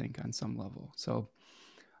for, I think, on some level. So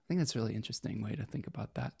I think that's a really interesting way to think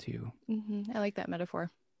about that too. Mm-hmm. I like that metaphor.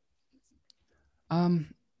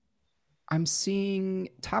 I'm seeing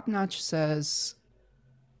Top Notch says,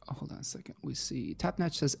 hold on a second. We see Top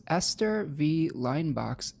Notch says Esther V.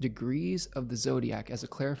 Linebox, Degrees of the Zodiac, as a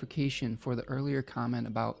clarification for the earlier comment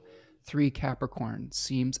about 3 Capricorn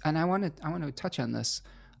seems, and I want to touch on this,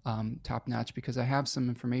 Top Notch, because I have some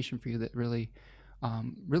information for you that really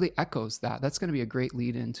echoes that. That's going to be a great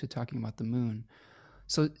lead into talking about the moon.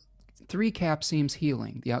 So 3 Cap seems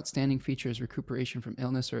healing. The outstanding feature is recuperation from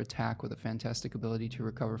illness or attack with a fantastic ability to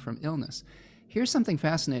recover from illness. Here's something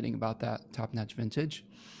fascinating about that, Top Notch Vintage.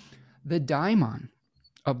 The daimon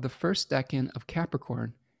of the first decan of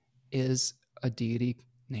Capricorn is a deity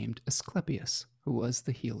named Asclepius, who was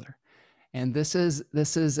the healer. And this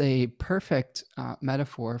is a perfect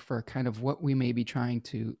metaphor for kind of what we may be trying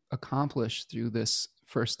to accomplish through this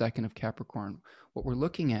first decan of Capricorn. What we're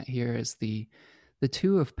looking at here is the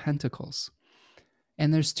Two of Pentacles.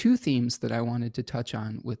 And there's 2 themes that I wanted to touch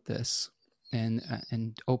on with this and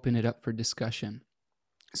open it up for discussion.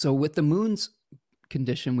 So with the moon's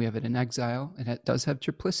condition, we have it in exile, and it does have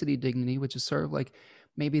triplicity dignity, which is sort of like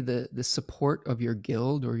maybe the support of your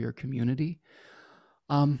guild or your community.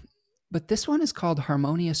 But this one is called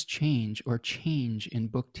Harmonious Change, or Change in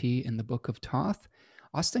Book T in the Book of Thoth.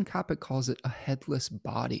 Austin Coppock calls it a headless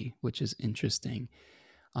body, which is interesting.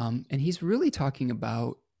 And he's really talking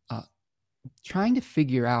about trying to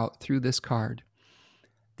figure out through this card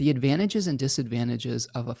the advantages and disadvantages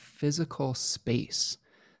of a physical space.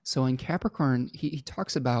 So in Capricorn, he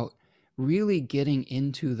talks about really getting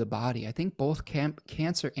into the body. I think both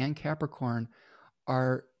Cancer and Capricorn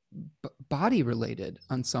are body related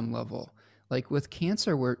on some level. Like with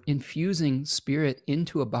Cancer, we're infusing spirit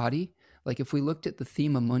into a body. Like if we looked at the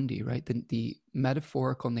thema mundi, right, the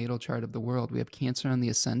metaphorical natal chart of the world, we have Cancer on the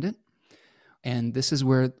ascendant. And this is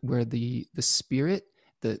where the spirit,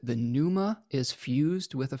 the pneuma is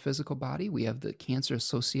fused with a physical body. We have the Cancer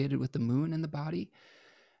associated with the moon in the body.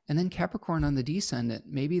 And then Capricorn on the descendant,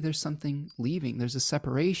 maybe there's something leaving, there's a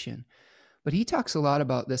separation. But he talks a lot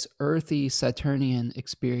about this earthy Saturnian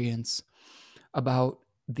experience, about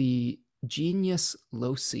the genius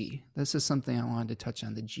loci. This is something I wanted to touch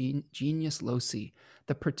on, the genius loci,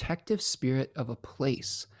 the protective spirit of a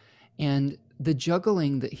place. And the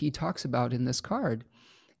juggling that he talks about in this card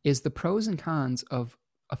is the pros and cons of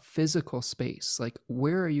a physical space. Like,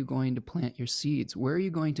 where are you going to plant your seeds? Where are you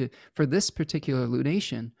going to, for this particular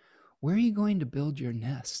lunation, where are you going to build your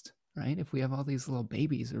nest, right? If we have all these little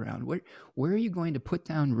babies around, where are you going to put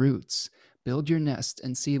down roots, build your nest,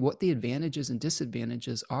 and see what the advantages and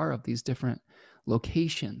disadvantages are of these different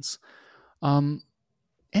locations? And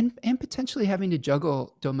potentially having to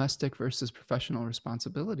juggle domestic versus professional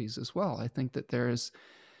responsibilities as well. I think that there's,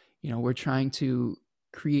 we're trying to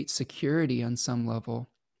create security on some level,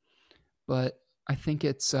 but I think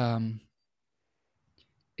it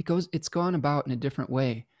it's gone about in a different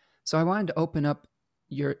way. So I wanted to open up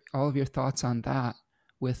all of your thoughts on that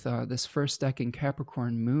with this first deck in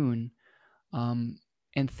Capricorn moon,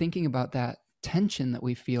 and thinking about that tension that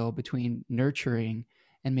we feel between nurturing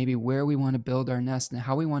and maybe where we want to build our nest and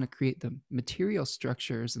how we want to create the material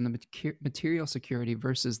structures and the material security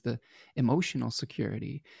versus the emotional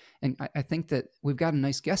security. And I think that we've got a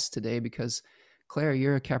nice guest today because, Claire,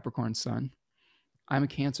 you're a Capricorn sun. I'm a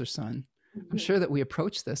Cancer sun. I'm sure that we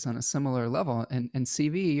approach this on a similar level. And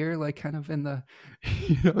CV, you're like kind of in the,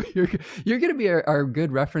 you're going to be our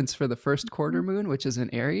good reference for the first quarter moon, which is in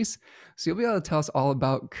Aries. So you'll be able to tell us all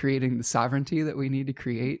about creating the sovereignty that we need to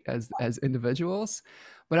create as individuals.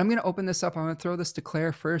 But I'm going to open this up. I'm going to throw this to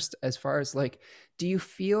Claire first, as far as like,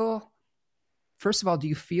 first of all, do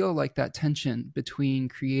you feel like that tension between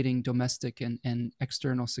creating domestic and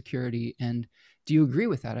external security? And do you agree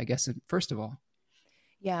with that, I guess, first of all?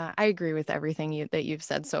 Yeah, I agree with everything that you've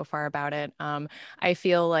said so far about it. I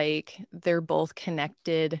feel like they're both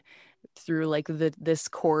connected through like this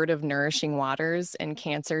cord of nourishing waters, and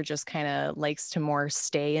Cancer just kind of likes to more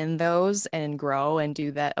stay in those and grow and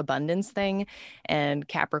do that abundance thing. And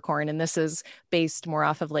Capricorn, and this is based more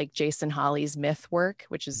off of like Jason Hawley's myth work,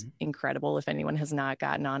 which is incredible if anyone has not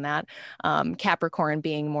gotten on that. Capricorn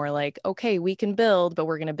being more like, okay, we can build, but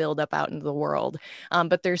we're going to build up out into the world.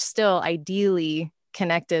 But there's still ideally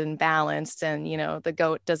connected and balanced, and the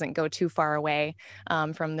goat doesn't go too far away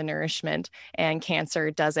from the nourishment, and Cancer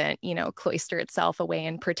doesn't cloister itself away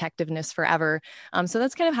in protectiveness forever. So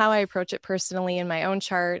that's kind of how I approach it personally in my own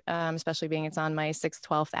chart, especially being it's on my 6th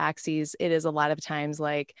 12th axes. It is a lot of times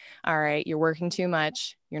like, all right, you're working too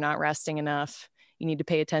much, you're not resting enough, you need to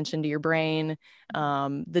pay attention to your brain.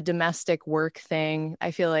 The domestic work thing,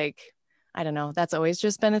 I feel like, I don't know, that's always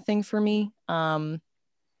just been a thing for me.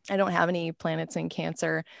 I don't have any planets in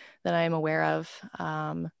Cancer that I'm aware of,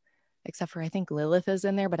 except for I think Lilith is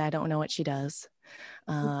in there, but I don't know what she does.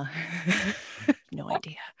 No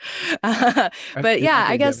idea. But yeah,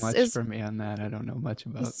 I guess much for me on that. I don't know much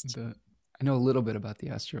about I know a little bit about the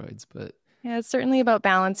asteroids, but yeah, it's certainly about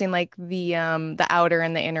balancing like the outer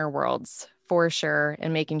and the inner worlds for sure,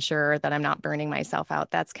 and making sure that I'm not burning myself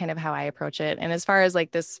out. That's kind of how I approach it. And as far as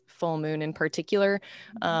like this full moon in particular,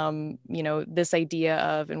 this idea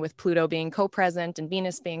of, and with Pluto being co-present and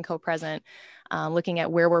Venus being co-present, looking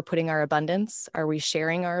at where we're putting our abundance. Are we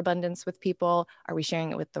sharing our abundance with people? Are we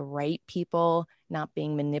sharing it with the right people? Not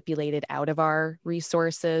being manipulated out of our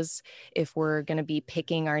resources? If we're going to be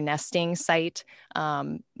picking our nesting site,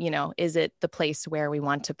 is it the place where we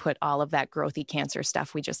want to put all of that growthy Cancer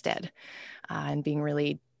stuff we just did? And being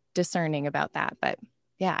really discerning about that. But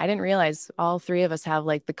yeah, I didn't realize all 3 of us have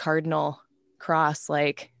like the cardinal cross,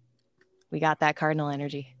 like we got that cardinal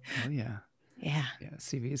energy. Oh yeah. Yeah.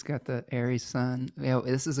 CV's got the Aries sun.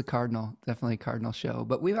 This is definitely a cardinal show.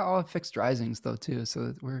 But we all have fixed risings though too,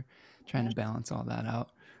 so we're trying to balance all that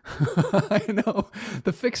out. I know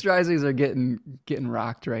the fixed risings are getting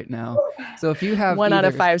rocked right now. So if you have 1 out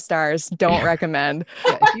of 5 stars, don't recommend.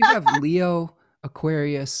 If you have Leo,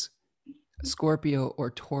 Aquarius, Scorpio, or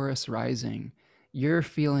Taurus rising, you're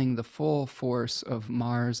feeling the full force of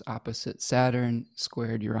Mars opposite Saturn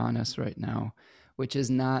squared Uranus right now, which is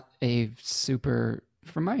not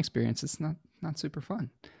from my experience, it's not super fun.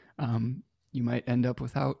 You might end up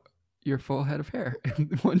without your full head of hair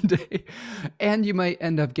one day, and you might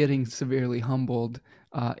end up getting severely humbled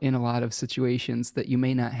in a lot of situations that you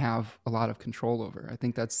may not have a lot of control over. I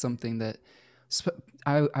think that's something that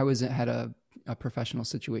I had a professional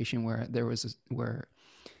situation where there was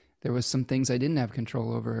some things I didn't have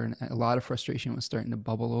control over, and a lot of frustration was starting to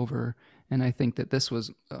bubble over. And I think that this was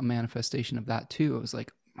a manifestation of that too. It was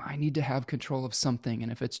like, I need to have control of something.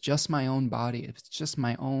 And if it's just my own body, if it's just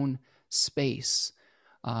my own space,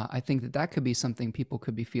 I think that could be something people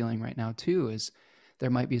could be feeling right now too, is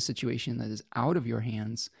there might be a situation that is out of your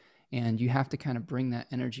hands, and you have to kind of bring that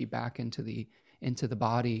energy back into the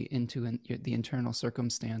body, into the internal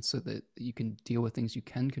circumstance, so that you can deal with things you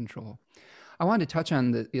can control. I wanted to touch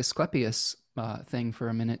on the Asclepius thing for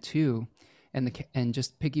a minute too, and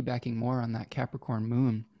just piggybacking more on that Capricorn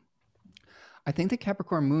moon. I think the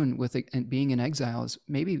Capricorn moon, with it being in exile, is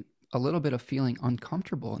maybe a little bit of feeling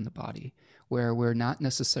uncomfortable in the body, where we're not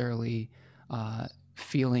necessarily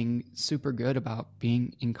feeling super good about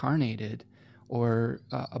being incarnated, or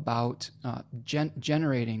about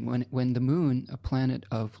generating. When the moon, a planet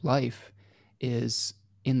of life, is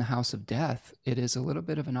in the house of death, it is a little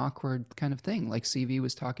bit of an awkward kind of thing, like CV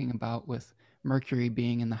was talking about with Mercury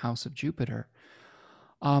being in the house of Jupiter.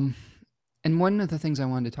 And one of the things I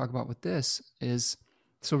wanted to talk about with this is,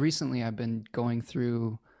 so recently I've been going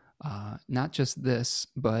through not just this,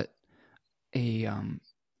 but I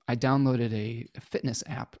downloaded a fitness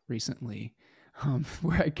app recently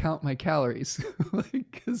where I count my calories.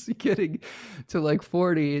 Because you're getting to like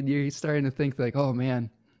 40 and you're starting to think like, oh man,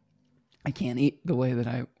 I can't eat the way that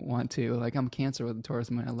I want to. Like I'm Cancer with a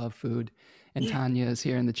Taurus moon. I love food. And Tanya is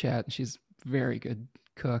here in the chat. She's very good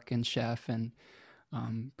cook and chef and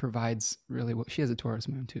provides really well. She has a Taurus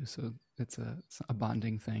moon too, so it's a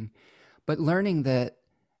bonding thing. But learning that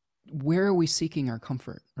where are we seeking our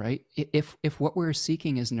comfort, right? If what we're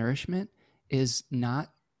seeking is nourishment is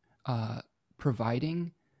not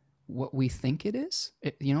providing what we think it is,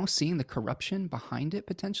 seeing the corruption behind it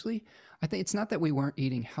potentially, I think it's not that we weren't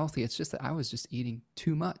eating healthy. It's just that I was just eating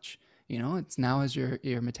too much. It's now as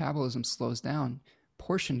your metabolism slows down,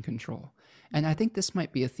 portion control. And I think this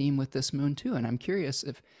might be a theme with this moon too. And I'm curious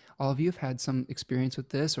if all of you have had some experience with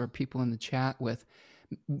this, or people in the chat with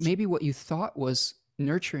maybe what you thought was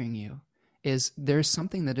nurturing you is there's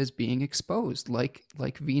something that is being exposed, like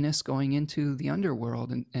Venus going into the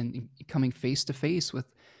underworld and coming face to face with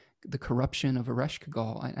the corruption of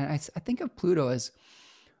Ereshkigal. And I think of Pluto as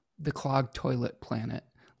the clogged toilet planet.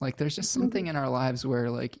 Like there's just something in our lives where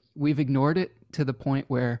like we've ignored it to the point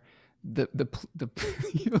where the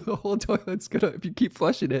the whole toilet's gonna, if you keep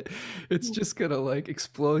flushing it, it's just gonna like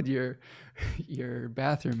explode your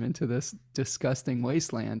bathroom into this disgusting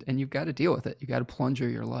wasteland, and you've got to deal with it. You got to plunger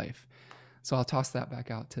your life. So I'll toss that back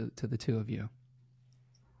out to the two of you.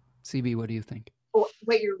 CB, what do you think? Oh,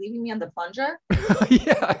 wait, you're leaving me on the plunger?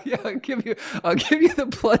 yeah, I'll give you the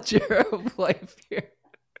plunger of life here.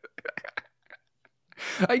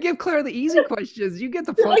 I give Claire the easy questions. You get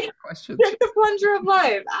the plunger questions. Take the plunger of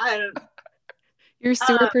life. Your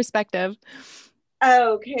sewer perspective.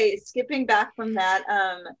 Okay, skipping back from that,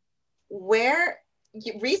 where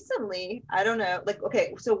recently, I don't know, like,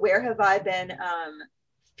 okay, so where have I been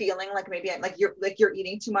feeling like maybe you're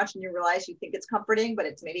eating too much and you realize you think it's comforting, but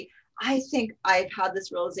it's maybe, I think I've had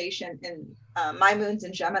this realization in my moon's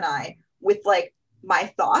in Gemini with like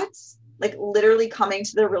my thoughts, like literally coming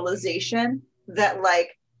to the realization that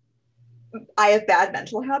like I have bad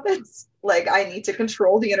mental habits. Like I need to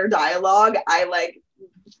control the inner dialogue. I like,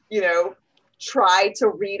 try to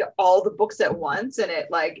read all the books at once and it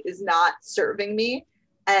like is not serving me.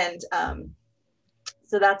 And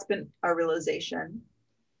so that's been a realization.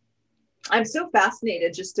 I'm so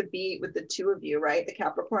fascinated just to be with the two of you, right? The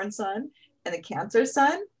Capricorn sun and the Cancer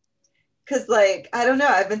sun. Cause like, I don't know,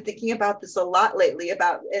 I've been thinking about this a lot lately and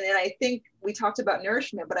I think we talked about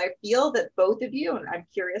nourishment, but I feel that both of you, and I'm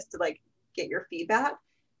curious to like get your feedback.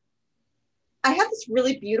 I had this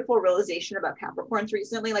really beautiful realization about Capricorns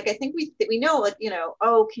recently. Like, I think we know, like,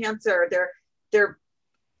 oh, Cancer, they're,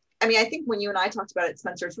 I mean, I think when you and I talked about it,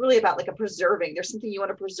 Spencer, it's really about like a preserving. There's something you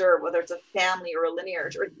want to preserve, whether it's a family or a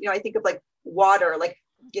lineage, or, I think of like water, like,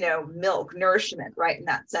 milk, nourishment, right? In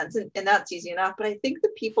that sense. And that's easy enough. But I think the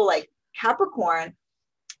people like Capricorn,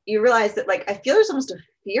 you realize that like, I feel there's almost a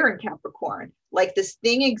fear in Capricorn. Like this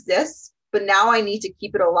thing exists, but now I need to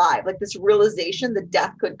keep it alive. Like this realization that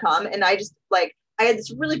death could come. And I just like, I had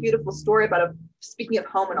this really beautiful story about speaking of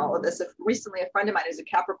home and all of this. Recently, a friend of mine who's a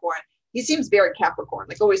Capricorn, he seems very Capricorn,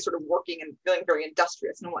 like always sort of working and feeling very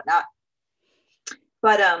industrious and whatnot.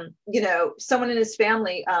 But, someone in his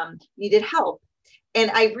family needed help. And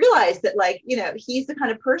I realized that like, he's the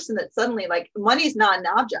kind of person that suddenly like money is not an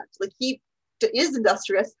object. Like he is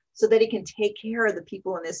industrious so that he can take care of the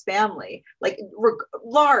people in his family, like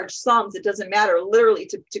large sums. It doesn't matter, literally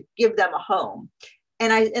to give them a home.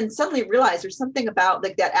 And I suddenly realized there's something about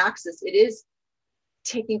like that axis. It is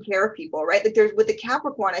taking care of people, right? Like there's with the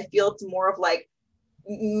Capricorn, I feel it's more of like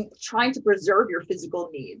trying to preserve your physical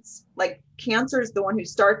needs. Like Cancer is the one who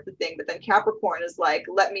starts the thing, but then Capricorn is like,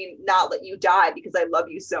 let me not let you die because I love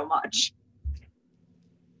you so much.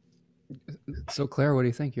 So Claire, what do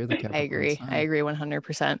you think? You're the Capricorn. I agree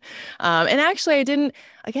 100%. And actually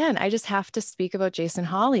I just have to speak about Jason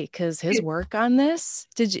Hawley because his work on this,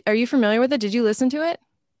 are you familiar with it? Did you listen to it?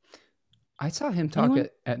 I saw him talk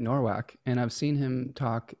at NORWAC, and I've seen him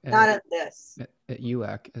talk at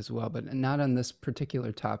UAC as well, but not on this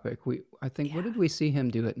particular topic. What did we see him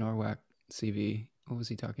do at NORWAC, CV? What was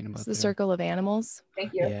he talking about? The Circle of Animals.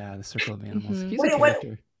 Thank you. Yeah, the Circle of Animals. Mm-hmm. He's a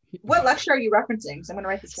character. What lecture are you referencing? So I'm going to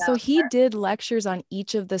write this down. So he did lectures on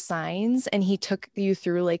each of the signs, and he took you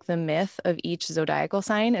through like the myth of each zodiacal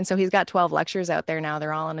sign. And so he's got 12 lectures out there now.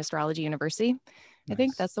 They're all on Astrology University. Nice. I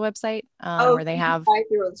think that's the website where they have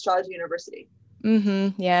through Astrology University.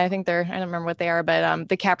 Mm-hmm. Yeah, I think I don't remember what they are, but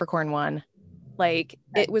the Capricorn one, like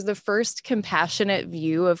it was the first compassionate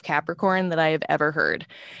view of Capricorn that I have ever heard.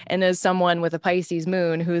 And as someone with a Pisces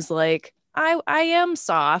moon who's like I am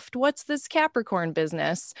soft. What's this Capricorn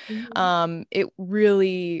business? It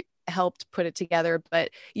really helped put it together.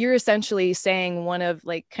 But you're essentially saying one of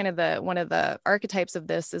the archetypes of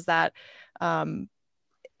this is that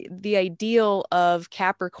the ideal of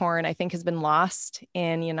Capricorn, I think, has been lost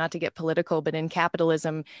in, not to get political, but in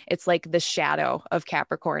capitalism, it's like the shadow of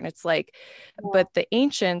Capricorn. It's like, but the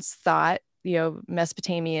ancients thought,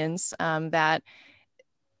 Mesopotamians, that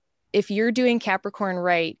if you're doing Capricorn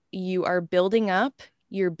right, you are building up,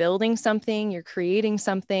 you're building something, you're creating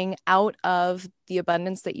something out of the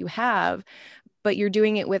abundance that you have, but you're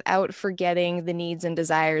doing it without forgetting the needs and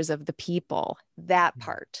desires of the people, that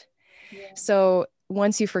part. Yeah. So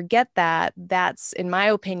once you forget that, that's, in my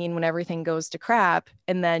opinion, when everything goes to crap,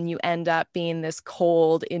 and then you end up being this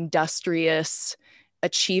cold, industrious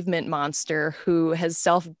achievement monster who has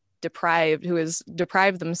deprived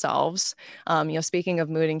themselves. Speaking of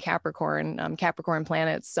moon in Capricorn, Capricorn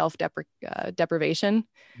planets, deprivation.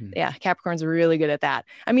 Mm. Yeah, Capricorn's really good at that.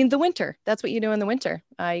 I mean, the winter, that's what you do in the winter.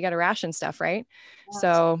 You got to ration stuff, right? Yeah.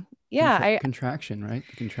 So yeah, contraction, right?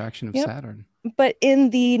 The contraction of Saturn. But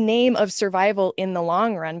in the name of survival in the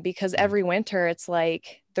long run, because every winter it's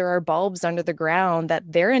like there are bulbs under the ground that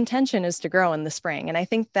their intention is to grow in the spring. And I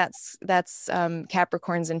think that's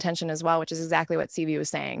Capricorn's intention as well, which is exactly what CV was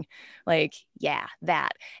saying. Like, yeah,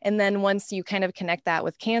 that. And then once you kind of connect that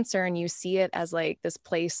with Cancer and you see it as like this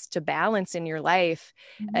place to balance in your life,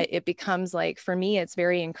 it becomes like, for me, it's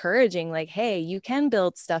very encouraging. Like, hey, you can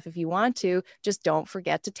build stuff if you want to, just don't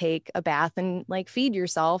forget to take a bath and like feed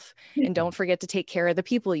yourself, and don't forget to take care of the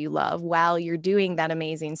people you love while you're doing that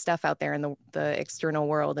amazing stuff out there in the external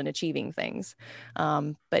world and achieving things.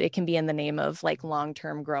 But it can be in the name of like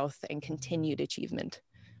long-term growth and continued achievement.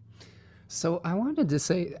 So I wanted to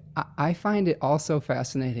say, I find it also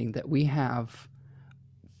fascinating that we have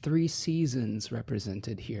 3 seasons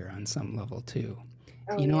represented here on some level too.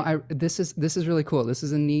 This is really cool. This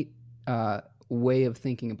is a neat way of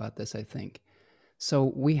thinking about this, I think.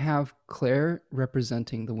 So we have Claire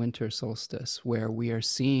representing the winter solstice, where we are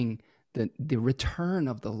seeing the return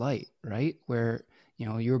of the light, right? Where,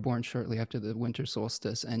 you were born shortly after the winter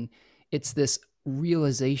solstice, and it's this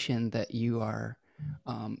realization that you are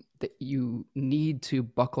that you need to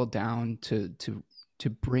buckle down to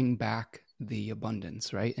bring back the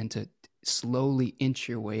abundance, right? And to slowly inch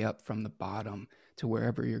your way up from the bottom to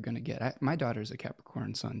wherever you're going to get. My daughter's a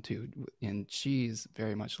Capricorn sun too, and she's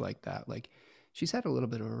very much like that. Like, she's had a little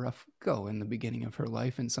bit of a rough go in the beginning of her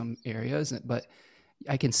life in some areas, but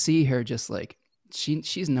I can see her just like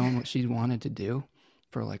she's known what she wanted to do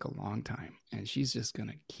for like a long time, and she's just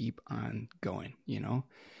gonna keep on going,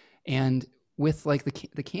 And with like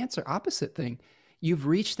the Cancer opposite thing, you've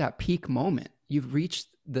reached that peak moment, you've reached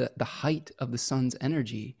the height of the sun's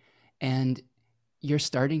energy, and you're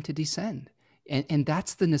starting to descend, and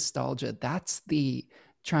that's the nostalgia, that's the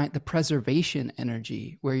preservation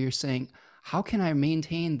energy, where you're saying, how can I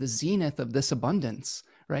maintain the zenith of this abundance,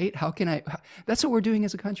 right? That's what we're doing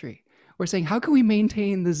as a country. We're saying, how can we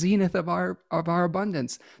maintain the zenith of our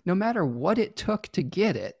abundance, no matter what it took to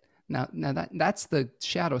get it? Now that's the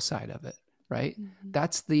shadow side of it, right? Mm-hmm.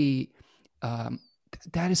 That's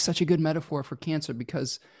that is such a good metaphor for Cancer,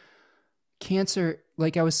 because Cancer,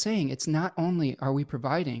 like I was saying, it's not only are we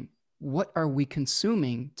providing, what are we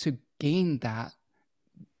consuming to gain that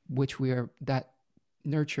which we are, that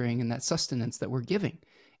nurturing and that sustenance that we're giving.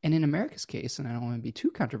 And in America's case, and I don't want to be too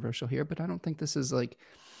controversial here, but I don't think this is like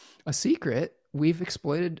a secret, we've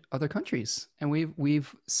exploited other countries, and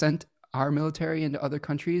we've sent our military into other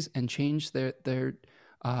countries and changed their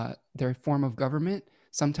form of government,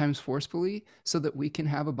 sometimes forcefully, so that we can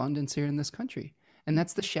have abundance here in this country. And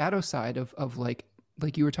that's the shadow side of like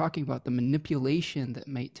you were talking about, the manipulation that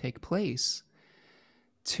might take place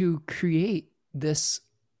to create this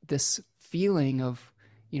feeling of,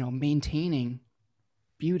 maintaining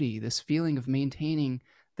beauty, this feeling of maintaining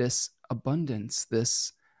this abundance,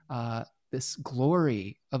 this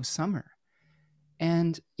glory of summer.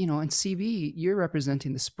 And, in CV, you're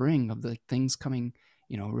representing the spring of the things coming,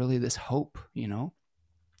 really this hope,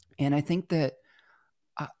 And I think that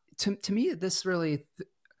to me, this really,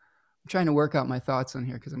 I'm trying to work out my thoughts on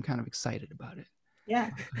here because I'm kind of excited about it.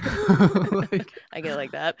 Yeah. I get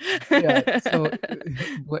like that. Yeah. So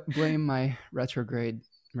blame my retrograde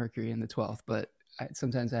Mercury in the 12th, but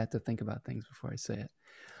sometimes I have to think about things before I say it.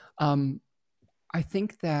 I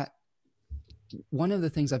think that one of the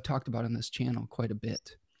things I've talked about on this channel quite a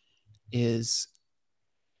bit is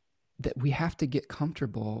that we have to get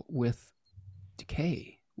comfortable with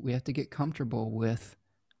decay. We have to get comfortable with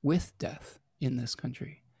death in this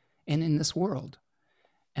country and in this world.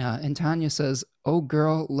 And Tanya says, "Oh,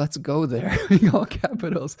 girl, let's go there." All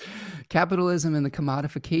capitals. Capitalism and the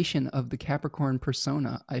commodification of the Capricorn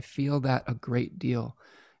persona. I feel that a great deal.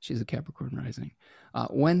 She's a Capricorn rising.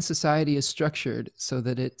 When society is structured so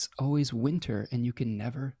that it's always winter and you can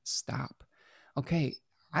never stop. Okay,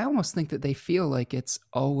 I almost think that they feel like it's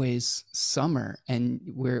always summer and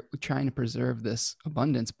we're trying to preserve this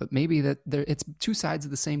abundance, but maybe that it's two sides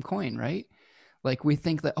of the same coin, right? Like we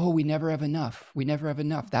think that, oh, we never have enough. We never have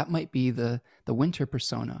enough. That might be the winter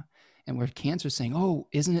persona. And where Cancer's saying, oh,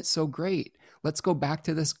 isn't it so great? Let's go back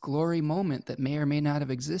to this glory moment that may or may not have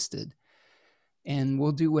existed. And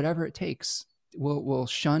we'll do whatever it takes. We'll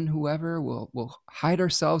shun whoever. We'll hide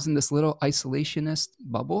ourselves in this little isolationist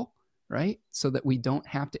bubble, right? So that we don't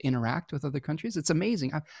have to interact with other countries. It's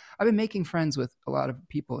amazing. I've been making friends with a lot of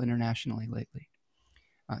people internationally lately.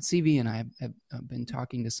 CV and I have been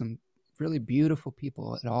talking to some really beautiful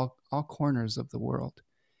people at all corners of the world,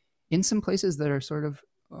 in some places that are sort of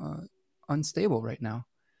unstable right now,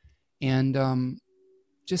 and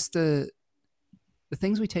just the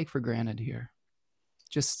things we take for granted here,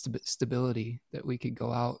 just stability, that we could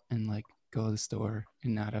go out and like go to the store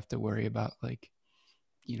and not have to worry about, like,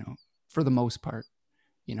 you know, for the most part,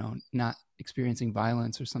 you know, not experiencing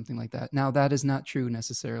violence or something like that. Now that is not true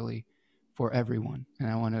necessarily for everyone, and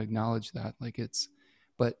I want to acknowledge that, like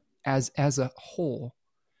but as a whole,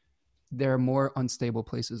 there are more unstable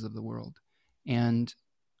places of the world. And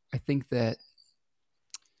I think that,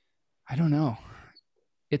 I don't know,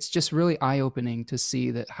 it's just really eye-opening to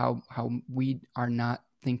see that how we are not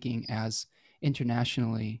thinking as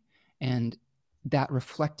internationally, and that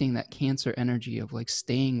reflecting that Cancer energy of like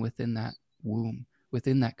staying within that womb,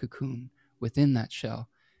 within that cocoon, within that shell.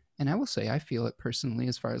 And I will say, I feel it personally,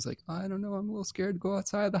 as far as like, I don't know, I'm a little scared to go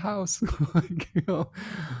outside the house. Like, you know,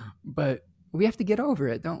 but we have to get over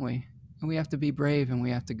it, don't we? And we have to be brave, and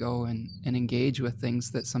we have to go and engage with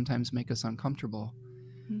things that sometimes make us uncomfortable.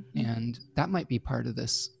 Mm-hmm. And that might be part of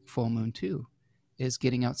this full moon too, is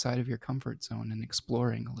getting outside of your comfort zone and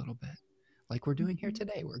exploring a little bit. Like we're doing here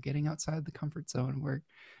today. We're getting outside the comfort zone. We're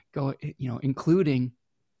going, you know, including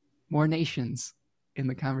more nations in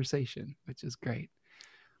the conversation, which is great.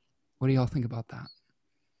 What do y'all think about that?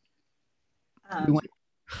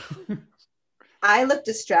 I looked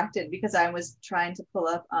distracted because I was trying to pull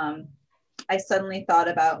up. I suddenly thought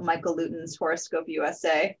about Michael Luton's Horoscope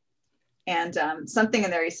USA, and something in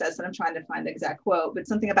there he says, and I'm trying to find the exact quote, but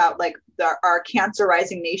something about like our Cancer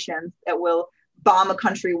rising nations that will bomb a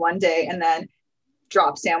country one day and then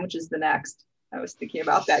drop sandwiches the next. I was thinking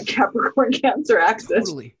about that Capricorn Cancer axis.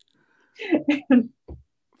 Totally.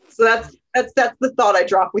 So that's the thought I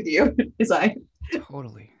drop with you.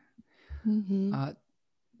 Totally. Mm-hmm.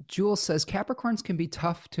 Jules says Capricorns can be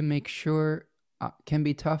tough to make sure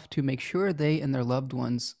they and their loved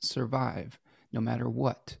ones survive no matter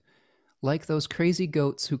what. Like those crazy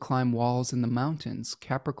goats who climb walls in the mountains,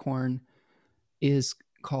 Capricorn is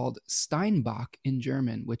called Steinbock in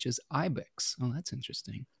German, which is Ibex. Oh, that's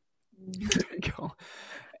interesting. There you go.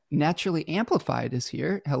 Naturally Amplified is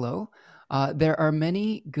here. Hello. There are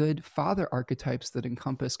many good father archetypes that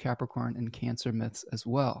encompass Capricorn and Cancer myths as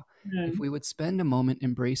well. Mm-hmm. If we would spend a moment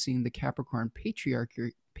embracing the Capricorn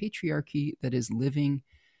patriarchy that is living,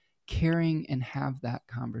 caring, and have that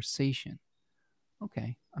conversation.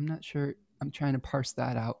 Okay, I'm not sure. I'm trying to parse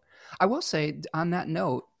that out. I will say, on that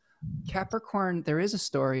note, Capricorn, there is a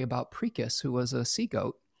story about Precus, who was a sea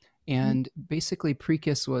goat. And basically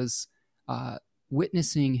Precus was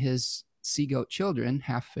witnessing his sea goat children,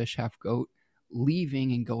 half fish, half goat,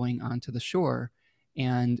 leaving and going onto the shore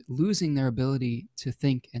and losing their ability to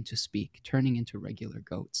think and to speak, turning into regular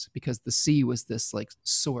goats, because the sea was this like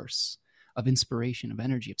source of inspiration, of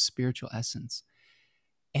energy, of spiritual essence.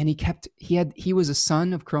 And he was a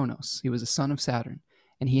son of Kronos. He was a son of Saturn,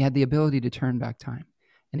 and he had the ability to turn back time.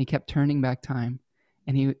 And he kept turning back time,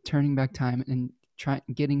 and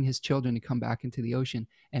getting his children to come back into the ocean.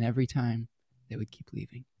 And every time they would keep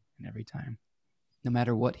leaving. And every time, no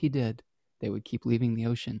matter what he did, they would keep leaving the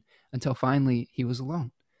ocean until finally he was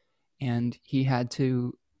alone. And he had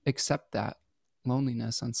to accept that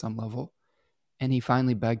loneliness on some level. And he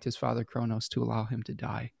finally begged his father Kronos to allow him to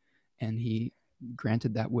die. And he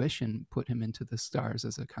granted that wish and put him into the stars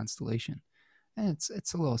as a constellation. And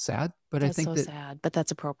it's a little sad, but that's I think so sad, but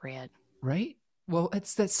that's appropriate. Right? Well,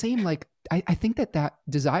 it's that same, like, I think that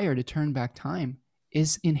desire to turn back time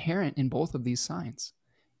is inherent in both of these signs.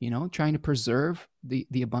 You know, trying to preserve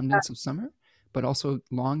the abundance of summer, but also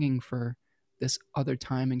longing for this other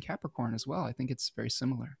time in Capricorn as well. I think it's very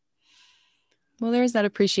similar. Well, there's that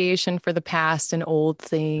appreciation for the past and old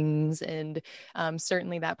things, and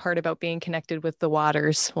certainly that part about being connected with the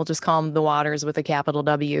waters. We'll just call them the waters with a capital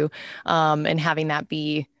W, and having that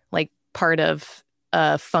be like part of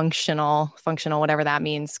a functional, whatever that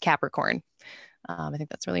means, Capricorn. I think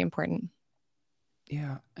that's really important.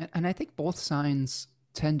 Yeah, and I think both signs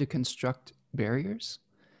tend to construct barriers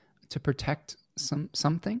to protect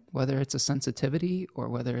something, whether it's a sensitivity or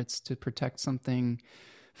whether it's to protect something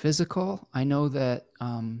physical. I know that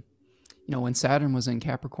when Saturn was in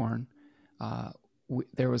Capricorn,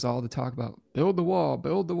 there was all the talk about build the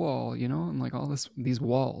wall, and like all these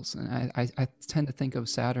walls. And I tend to think of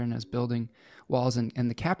Saturn as building walls, and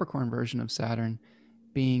the Capricorn version of Saturn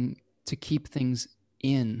being to keep things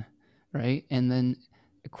in, right? And then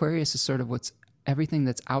Aquarius is sort of everything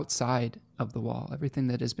that's outside of the wall, everything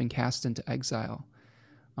that has been cast into exile.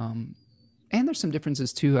 And there's some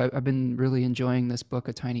differences too. I've been really enjoying this book,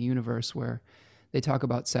 A Tiny Universe, where they talk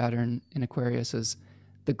about Saturn in Aquarius as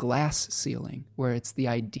the glass ceiling, where it's the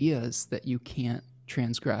ideas that you can't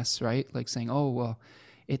transgress, right? Like saying, oh, well,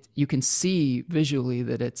 you can see visually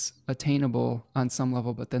that it's attainable on some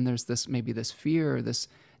level, but then there's maybe this fear, or this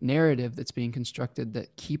narrative that's being constructed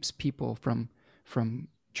that keeps people from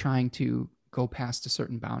trying to go past a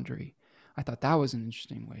certain boundary. I thought that was an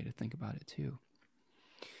interesting way to think about it too.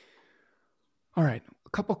 All right, a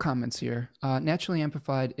couple comments here. Naturally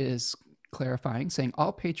Amplified is clarifying, saying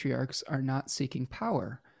all patriarchs are not seeking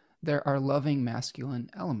power. There are loving masculine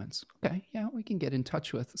elements. Okay, yeah, we can get in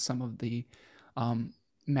touch with some of the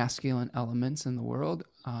masculine elements in the world.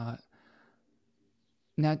 Now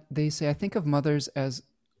they say, I think of mothers as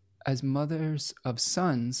mothers of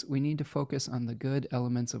sons. We need to focus on the good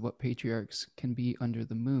elements of what patriarchs can be under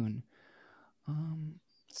the moon.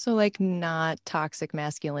 So like not toxic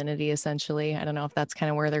masculinity, essentially. I don't know if that's kind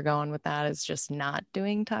of where they're going with that. It's just not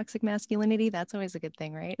doing toxic masculinity. That's always a good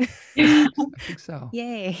thing, right? I think so.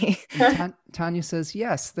 Yay. Tanya says,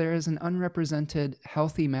 yes, there is an unrepresented,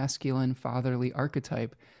 healthy, masculine, fatherly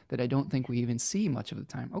archetype that I don't think we even see much of the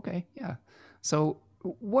time. Okay, yeah. So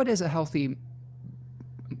what does a healthy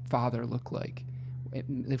father look like?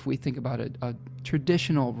 If we think about a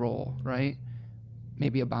traditional role, right?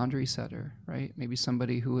 Maybe a boundary setter, right? Maybe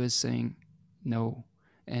somebody who is saying no,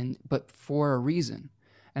 but for a reason.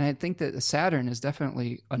 And I think that Saturn is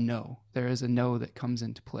definitely a no. There is a no that comes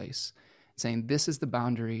into place, saying this is the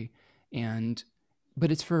boundary,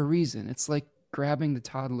 but it's for a reason. It's like grabbing the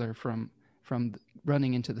toddler from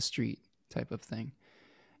running into the street type of thing.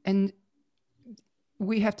 And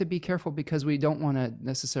we have to be careful because we don't want to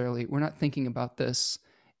necessarily, we're not thinking about this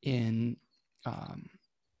in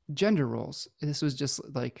gender roles. This was just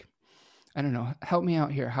like, I don't know, help me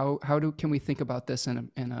out here. How can we think about this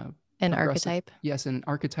in an archetype? Yes, in an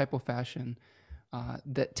archetypal fashion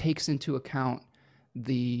that takes into account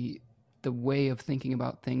the way of thinking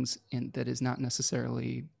about things that is not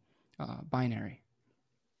necessarily binary.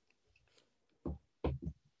 What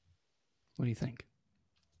do you think?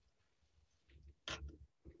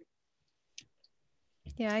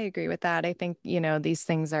 Yeah, I agree with that. I think, these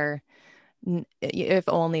things are, if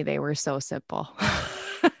only they were so simple.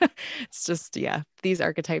 It's just, yeah, these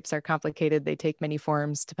archetypes are complicated. They take many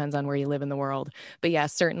forms, depends on where you live in the world. But yeah,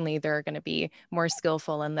 certainly there are going to be more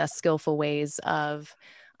skillful and less skillful ways of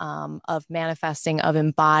manifesting, of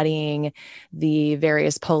embodying the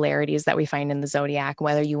various polarities that we find in the zodiac,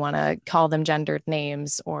 whether you want to call them gendered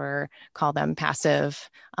names or call them passive,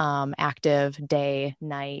 active, day,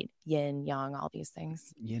 night, yin, yang, all these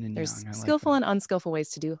things. Yin and There's yang. skillful and unskillful ways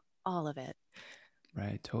to do all of it.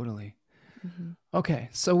 Right, totally. Mm-hmm. Okay,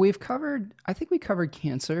 so I think we covered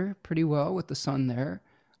Cancer pretty well with the sun there.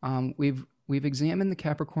 We've examined the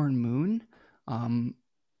Capricorn moon.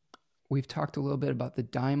 We've talked a little bit about the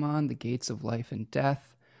daimon, the gates of life and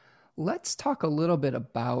death. Let's talk a little bit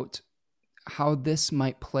about how this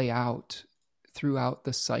might play out throughout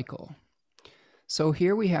the cycle. So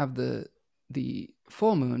here we have the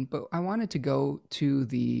full moon, but I wanted to go to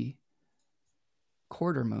the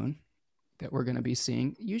quarter moon that we're going to be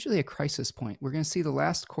seeing, usually a crisis point. We're going to see the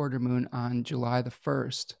last quarter moon on July the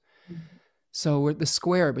 1st. Mm-hmm. So we're the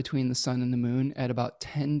square between the sun and the moon at about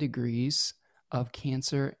 10 degrees of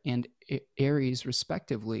Cancer and Aries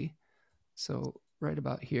respectively. So right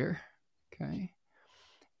about here. Okay.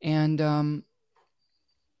 And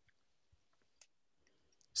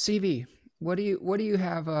CV, what do you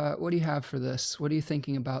have for this? What are you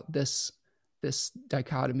thinking about this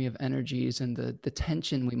dichotomy of energies and the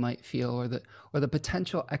tension we might feel, or the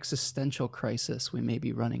potential existential crisis we may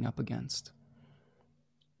be running up against?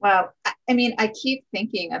 Wow. I mean, I keep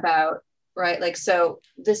thinking about, right, like, so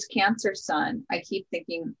this Cancer sun, I keep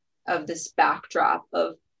thinking of this backdrop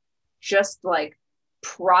of just like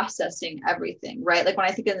processing everything, right? Like when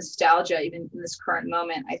I think of nostalgia, even in this current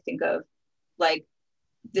moment, I think of like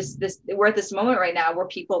this we're at this moment right now where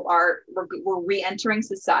people we're re-entering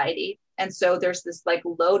society, and so there's this like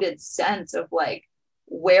loaded sense of like,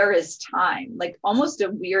 where is time, like almost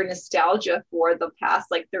a weird nostalgia for the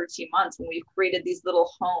past like 13 months when we've created these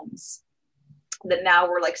little homes that now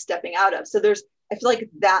we're like stepping out of. So I feel like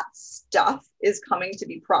that stuff is coming to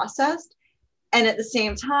be processed. And at the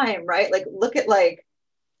same time, right, like look at like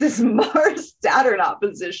this Mars Saturn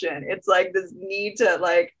opposition. It's like this need to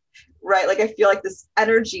like, right, like I feel like this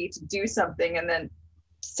energy to do something, and then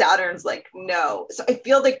Saturn's like no. So I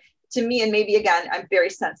feel like, to me, and maybe again I'm very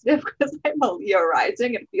sensitive because I'm a Leo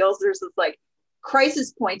rising, it feels there's this like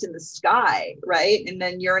crisis point in the sky, right? And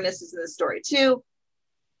then Uranus is in the story too,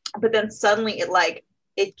 but then suddenly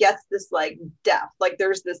it gets this like depth, like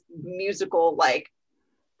there's this musical like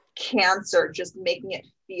Cancer just making it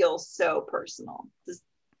feel so personal. Does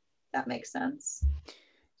that make sense?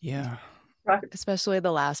 Yeah. Especially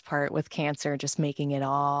the last part with Cancer, just making it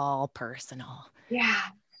all personal. Yeah.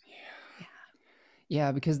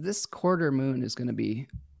 Yeah, because this quarter moon is going to be,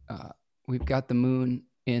 we've got the moon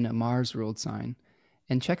in a Mars ruled sign,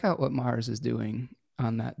 and check out what Mars is doing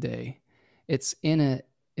on that day. It's in an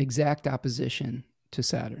exact opposition to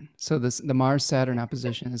Saturn. So the Mars Saturn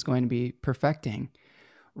opposition is going to be perfecting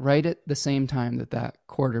right at the same time that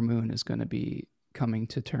quarter moon is going to be coming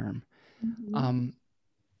to term. Mm-hmm.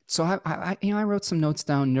 So I wrote some notes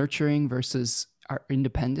down: nurturing versus our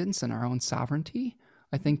independence and our own sovereignty.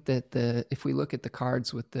 I think that if we look at the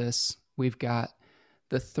cards with this, we've got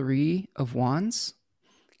the 3 of Wands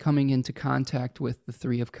coming into contact with the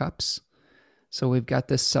 3 of Cups. So we've got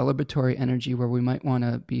this celebratory energy where we might want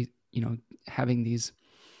to be, having these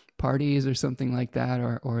parties or something like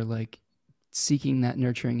that, or like seeking that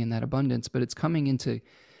nurturing and that abundance. But it's coming into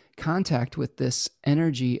contact with this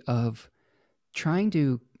energy of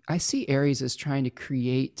I see Aries as trying to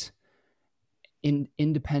create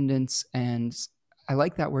independence, and I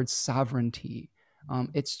like that word sovereignty.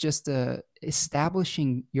 It's just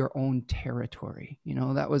establishing your own territory.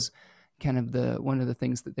 That was kind of one of the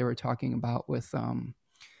things that they were talking about with,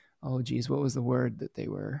 what was the word that they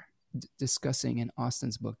were discussing in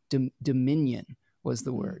Austin's book? Dominion was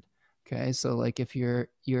the word. Okay. So like if you're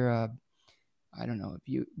I don't know, if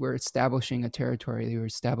you were establishing a territory, you were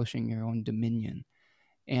establishing your own dominion.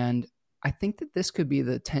 And I think that this could be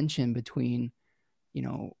the tension between,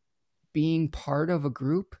 being part of a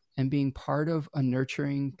group and being part of a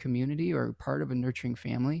nurturing community or part of a nurturing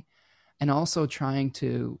family, and also trying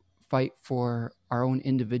to fight for our own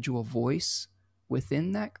individual voice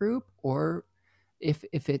within that group, or if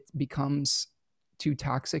it becomes too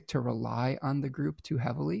toxic to rely on the group too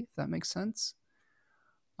heavily, if that makes sense.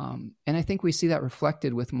 And I think we see that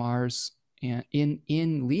reflected with Mars in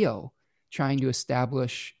Leo, trying to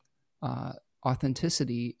establish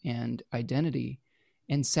authenticity and identity,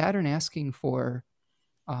 and Saturn asking for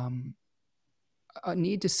a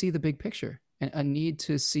need to see the big picture, and a need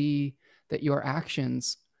to see that your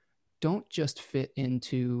actions don't just fit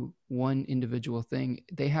into one individual thing.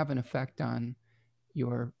 They have an effect on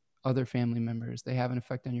your other family members. They have an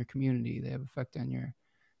effect on your community. They have an effect on your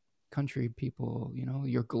country people,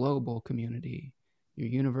 your global community, your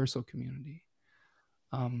universal community.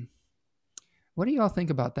 What do you all think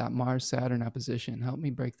about that Mars-Saturn opposition? Help me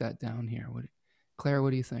break that down here. Claire,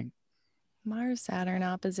 what do you think? Mars-Saturn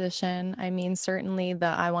opposition. I mean, certainly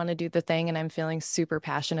I want to do the thing, and I'm feeling super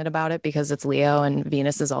passionate about it because it's Leo and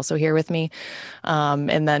Venus is also here with me.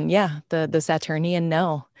 And then, the Saturnian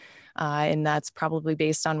no. And that's probably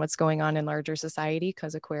based on what's going on in larger society,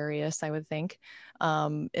 because Aquarius, I would think.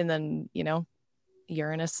 And then,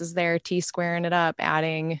 Uranus is there, T-squaring it up,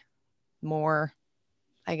 adding more,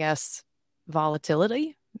 I guess,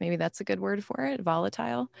 volatility. Maybe that's a good word for it,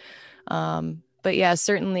 volatile. But yeah,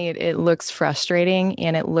 certainly it looks frustrating,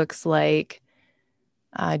 and it looks like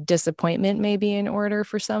disappointment may be in order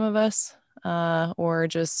for some of us, or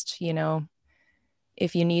just,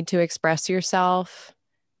 if you need to express yourself,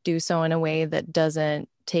 do so in a way that doesn't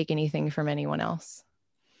take anything from anyone else.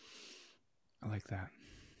 I like that.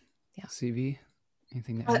 Yeah. CV,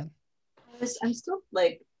 anything to add? I'm still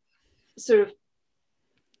like sort of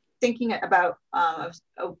thinking about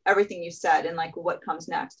everything you said and like what comes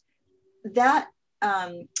next. That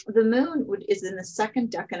the moon is in the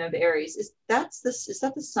second decan of Aries. Is that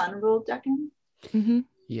the sun ruled decan? Mm-hmm.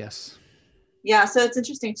 Yes. Yeah. So it's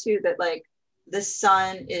interesting too that like the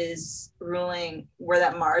sun is ruling where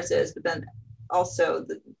that Mars is, but then also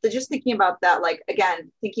just thinking about that, like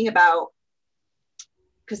again, thinking about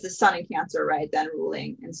because the sun in Cancer, right, then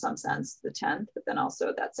ruling in some sense the 10th, but then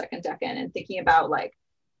also that second decan, and thinking about like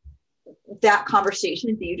that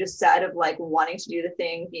conversation that you just said of like wanting to do the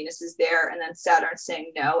thing, Venus is there, and then Saturn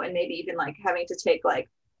saying no, and maybe even like having to take like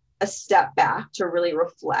a step back to really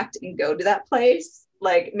reflect and go to that place.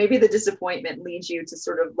 Like maybe the disappointment leads you to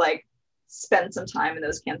sort of like spend some time in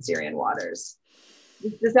those Cancerian waters.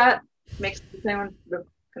 Does that make sense? Does anyone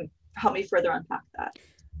can help me further unpack that?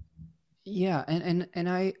 Yeah, and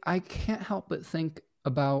I can't help but think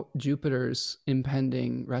about Jupiter's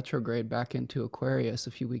impending retrograde back into Aquarius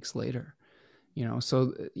a few weeks later.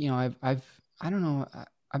 So I don't know,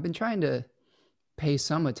 I've been trying to pay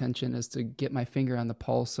some attention as to get my finger on the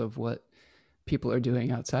pulse of what people are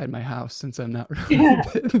doing outside my house, since I'm not really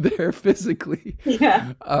there physically.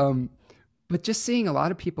 Yeah. But just seeing a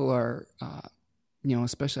lot of people are,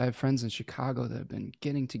 especially I have friends in Chicago that have been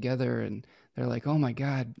getting together, and they're like, oh my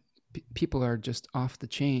God, people are just off the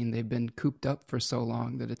chain. They've been cooped up for so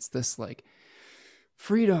long that it's this like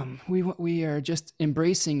freedom. We are just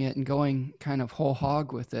embracing it and going kind of whole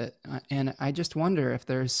hog with it. And I just wonder if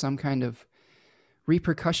there's some kind of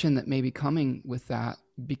repercussion that may be coming with that,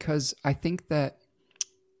 because I think that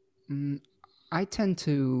I tend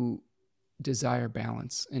to desire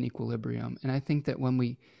balance and equilibrium. And I think that when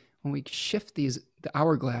we shift the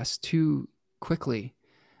hourglass too quickly,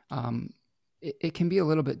 it can be a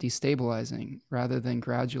little bit destabilizing rather than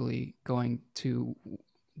gradually going to,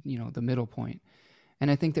 the middle point.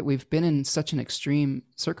 And I think that we've been in such an extreme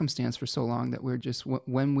circumstance for so long that we're just,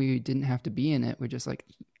 when we didn't have to be in it, we're just like,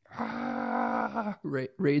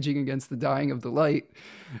 raging against the dying of the light.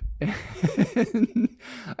 And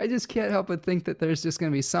I just can't help but think that there's just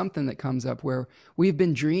going to be something that comes up where we've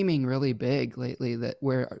been dreaming really big lately, that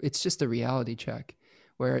where it's just a reality check,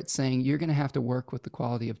 where it's saying you're going to have to work with the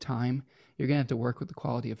quality of time. You're going to have to work with the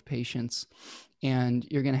quality of patience, and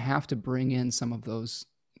you're going to have to bring in some of those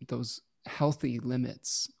healthy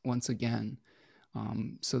limits once again,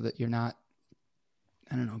 so that you're not,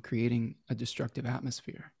 creating a destructive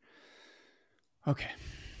atmosphere. Okay,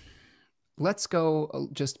 let's go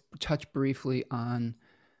just touch briefly on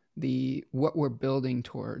what we're building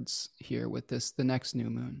towards here with the next new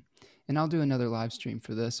moon. And I'll do another live stream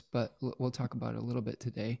for this, but we'll talk about it a little bit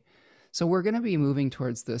today. So we're going to be moving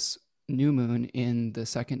towards this new moon in the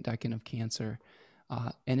second decan of Cancer.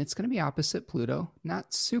 And it's going to be opposite Pluto,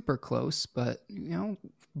 not super close, but,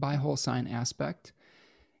 by whole sign aspect.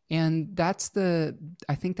 And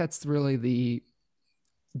I think that's really the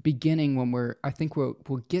beginning when we'll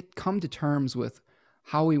come to terms with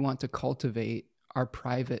how we want to cultivate our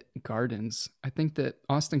private gardens. I think that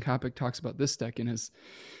Austin Coppock talks about this decan as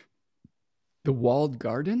the walled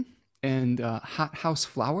garden and hothouse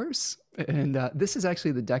flowers. And this is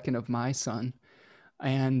actually the decan of my son.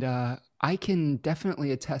 And I can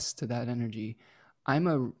definitely attest to that energy. I'm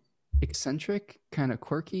a eccentric, kind of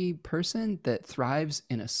quirky person that thrives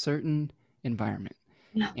in a certain environment.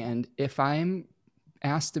 Yeah. And if I'm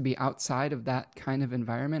asked to be outside of that kind of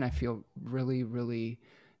environment, I feel really, really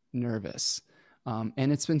nervous.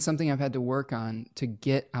 And it's been something I've had to work on to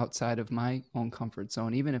get outside of my own comfort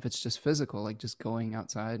zone, even if it's just physical, like just going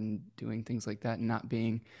outside and doing things like that and not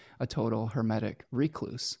being a total hermetic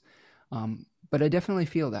recluse. But I definitely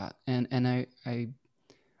feel that. And I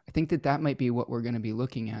think that might be what we're going to be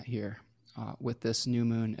looking at here with this new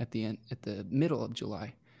moon at the middle of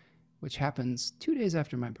July, which happens 2 days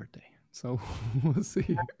after my birthday. So we'll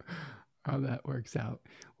see how that works out.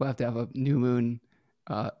 We'll have to have a new moon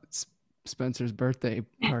Spencer's birthday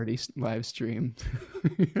party live stream.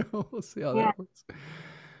 We'll see how that works.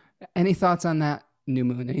 Any thoughts on that new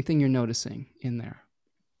moon? Anything you're noticing in there?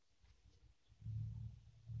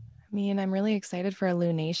 I mean, I'm really excited for a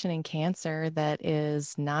lunation in Cancer that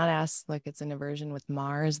is not as like it's an inversion with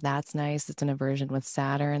Mars. That's nice. It's an inversion with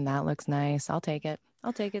Saturn. That looks nice. I'll take it.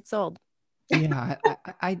 Sold. Yeah,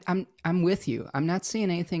 I'm with you. I'm not seeing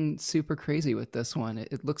anything super crazy with this one.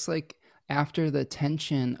 It looks like after the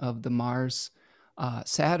tension of the Mars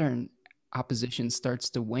Saturn opposition starts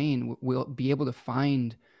to wane, we'll be able to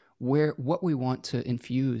find what we want to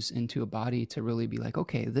infuse into a body to really be like,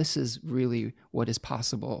 okay, this is really what is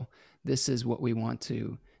possible. This is what we want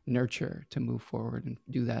to nurture to move forward and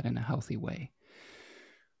do that in a healthy way.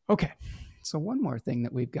 Okay, so one more thing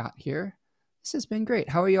that we've got here. This has been great.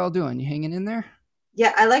 How are you all doing? You hanging in there?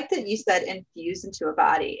 Yeah, I like that you said infuse into a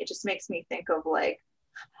body. It just makes me think of like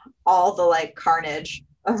all the like carnage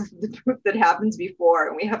of that happens before,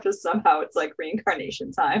 and we have to somehow, it's like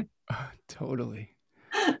reincarnation time. Totally.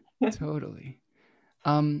 Totally.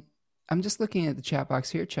 I'm just looking at the chat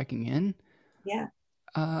box here, checking in. Yeah.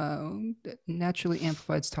 Naturally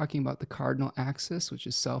Amplified's talking about the cardinal axis, which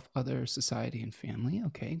is self, other, society, and family.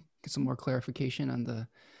 Okay, get some more clarification on the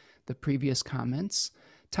previous comments.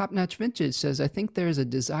 Top Notch Vintage says, I think there is a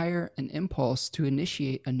desire and impulse to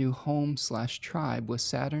initiate a new home/tribe with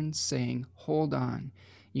Saturn saying, hold on,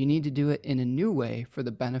 you need to do it in a new way for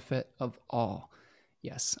the benefit of all.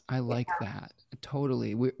 Yes, I like that.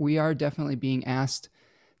 Totally. We are definitely being asked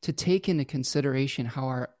to take into consideration how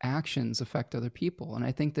our actions affect other people. And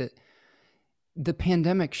I think that the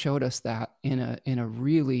pandemic showed us that in a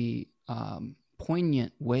really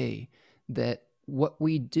poignant way, that what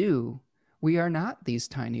we do, we are not these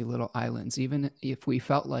tiny little islands. Even if we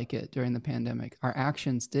felt like it during the pandemic, our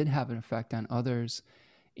actions did have an effect on others.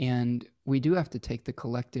 And we do have to take the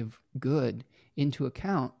collective good into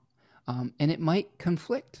account. And it might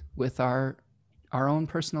conflict with our own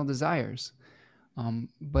personal desires.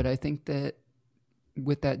 But I think that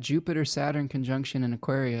with that Jupiter-Saturn conjunction in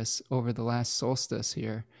Aquarius over the last solstice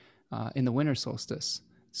here, in the winter solstice,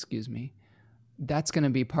 that's going to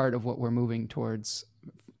be part of what we're moving towards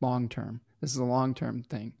long-term. This is a long-term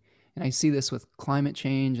thing. And I see this with climate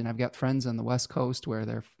change, and I've got friends on the West Coast where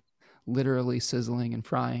they're literally sizzling and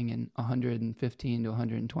frying in 115 to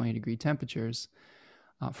 120 degree temperatures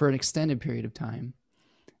for an extended period of time.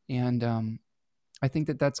 And I think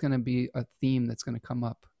that that's going to be a theme that's going to come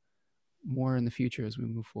up more in the future as we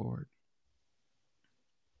move forward.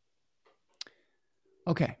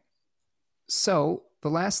 Okay. So the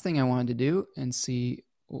last thing I wanted to do and see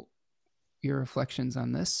your reflections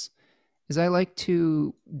on this is I like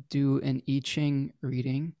to do an I Ching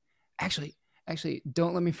reading. Actually,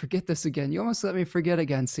 don't let me forget this again. You almost let me forget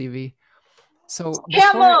again, CV. So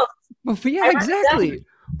Camels! Exactly.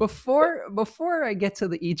 Before I get to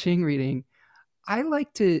the I Ching reading, I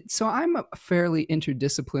like to, so I'm a fairly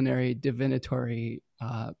interdisciplinary divinatory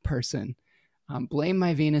person. Blame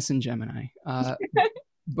my Venus in Gemini.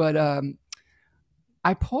 But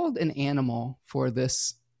I pulled an animal for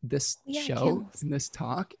this show, camels. And this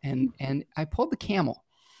talk, and I pulled the camel.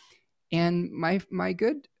 And my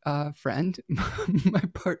good friend, my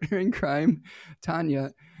partner in crime,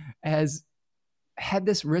 Tanya, has had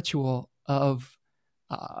this ritual of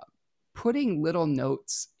putting little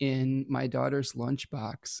notes in my daughter's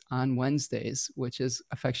lunchbox on Wednesdays, which is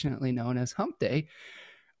affectionately known as Hump Day,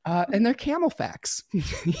 and they're camel facts.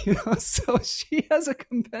 So she has a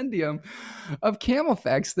compendium of camel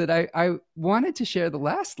facts that I wanted to share the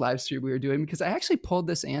last live stream we were doing, because I actually pulled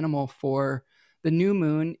this animal for the new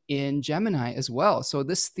moon in Gemini as well. So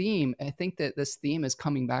this theme, I think that this theme is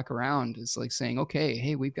coming back around. It's like saying, okay,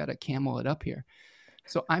 hey, we've got to camel it up here.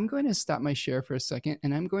 So I'm going to stop my share for a second,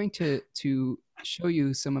 and I'm going to show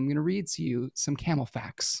you I'm going to read to you some camel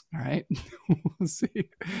facts. All right. We'll see.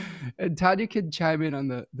 And Tanya can chime in on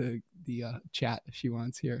the chat if she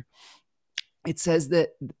wants here. It says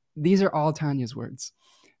that these are all Tanya's words.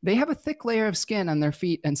 They have a thick layer of skin on their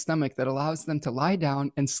feet and stomach that allows them to lie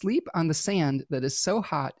down and sleep on the sand that is so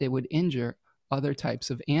hot it would injure other types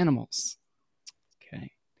of animals.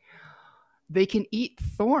 Okay. They can eat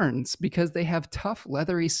thorns because they have tough,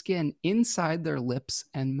 leathery skin inside their lips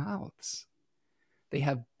and mouths. They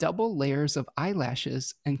have double layers of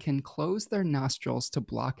eyelashes and can close their nostrils to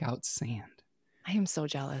block out sand. I am so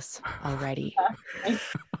jealous already.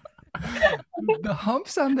 The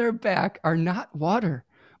humps on their back are not water,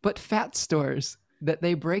 but fat stores that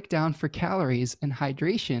they break down for calories and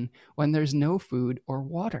hydration when there's no food or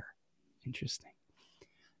water. Interesting.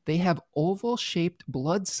 They have oval-shaped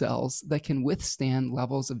blood cells that can withstand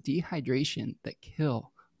levels of dehydration that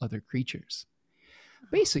kill other creatures.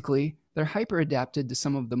 Basically, they're hyper-adapted to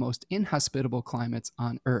some of the most inhospitable climates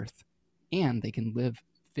on Earth, and they can live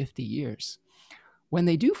 50 years. When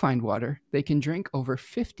they do find water, they can drink over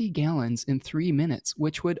 50 gallons in 3 minutes,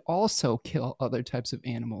 which would also kill other types of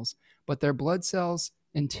animals, but their blood cells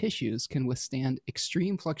and tissues can withstand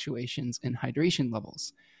extreme fluctuations in hydration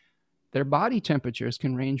levels. Their body temperatures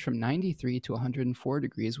can range from 93 to 104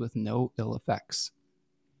 degrees with no ill effects.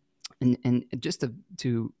 And just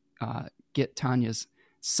to get Tanya's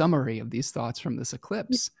summary of these thoughts from this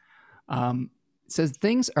eclipse, it says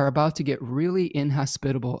things are about to get really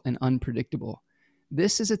inhospitable and unpredictable.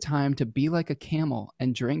 This is a time to be like a camel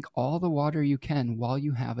and drink all the water you can while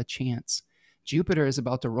you have a chance. Jupiter is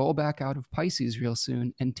about to roll back out of Pisces real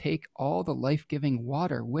soon and take all the life-giving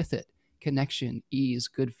water with it. Connection, ease,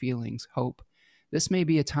 good feelings, hope. This may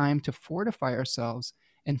be a time to fortify ourselves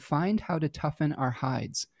and find how to toughen our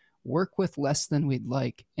hides, work with less than we'd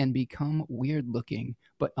like, and become weird-looking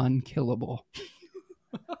but unkillable.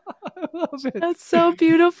 I love it. That's so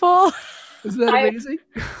beautiful. Isn't that amazing?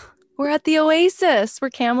 We're at the oasis. We're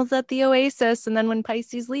camels at the oasis. And then when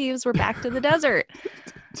Pisces leaves, we're back to the desert.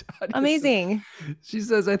 Amazing. She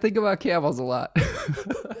says, I think about camels a lot.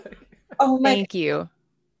 Oh my Thank you.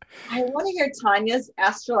 I want to hear Tanya's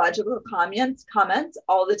astrological comments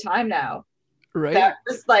all the time now. Right? That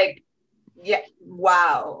was like, yeah,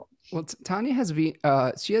 wow. Well, Tanya has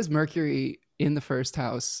she has Mercury in the first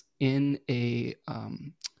house in a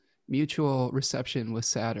mutual reception with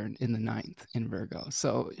Saturn in the 9th in Virgo.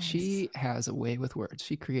 So nice. She has a way with words.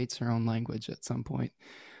 She creates her own language at some point,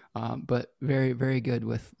 but very, very good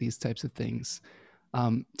with these types of things.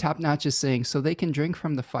 Top Notch is saying, so they can drink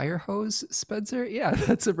from the fire hose, Spencer? Yeah,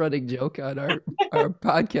 that's a running joke on our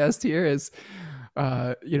podcast here is,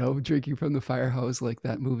 drinking from the fire hose like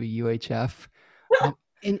that movie UHF.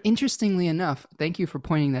 And interestingly enough, thank you for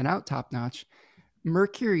pointing that out, Top Notch.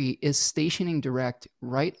 Mercury is stationing direct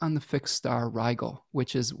right on the fixed star Rigel,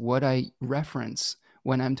 which is what I reference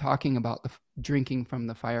when I'm talking about the drinking from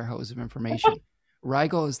the fire hose of information.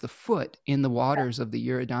 Rigel is the foot in the waters of the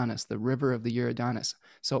Eridanus, the river of the Eridanus.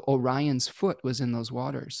 So Orion's foot was in those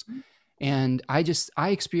waters. And I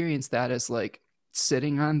experienced that as like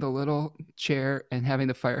sitting on the little chair and having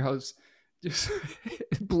the fire hose just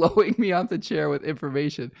blowing me off the chair with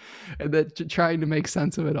information and then trying to make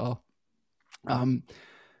sense of it all.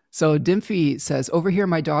 So Dimphy says, over here,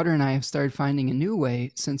 my daughter and I have started finding a new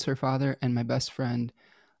way since her father and my best friend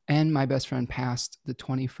passed the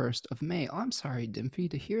 21st of May. Oh, I'm sorry,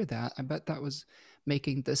 Dimphy, to hear that. I bet that was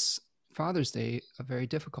making this Father's Day a very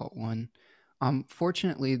difficult one.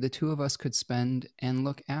 Fortunately, the two of us could spend and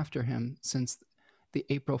look after him since the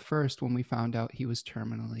April 1st when we found out he was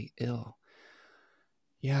terminally ill.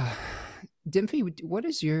 Yeah. Dimphy, what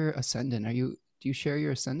is your ascendant? Do you share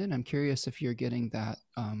your ascendant? I'm curious if you're getting that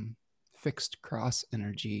fixed cross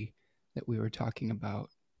energy that we were talking about.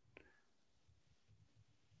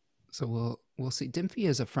 So we'll see. Dimphy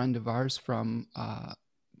is a friend of ours from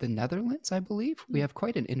the Netherlands, I believe. We have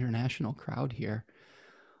quite an international crowd here.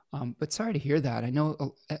 But sorry to hear that. I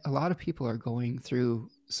know a lot of people are going through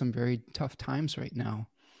some very tough times right now.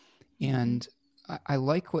 And I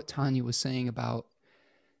like what Tanya was saying about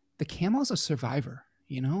the camel's a survivor,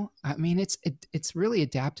 you know? I mean, it's really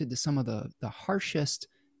adapted to some of the harshest,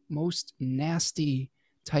 most nasty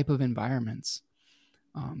type of environments.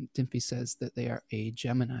 Dimphy says that they are a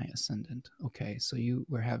Gemini ascendant. Okay, so you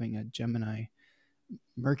were having a Gemini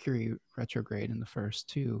Mercury retrograde in the first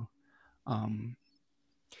too.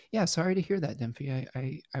 Yeah, sorry to hear that,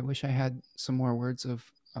 Dimphy. I wish I had some more words of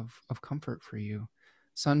comfort for you.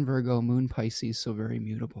 Sun Virgo, Moon Pisces, so very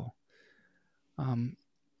mutable.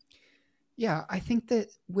 Yeah, I think that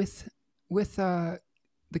with the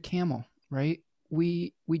camel, right?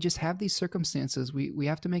 We just have these circumstances. We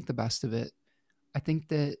have to make the best of it. I think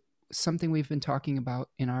that something we've been talking about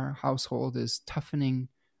in our household is toughening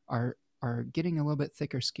our getting a little bit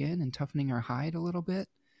thicker skin and toughening our hide a little bit.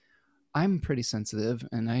 I'm pretty sensitive,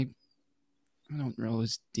 and I don't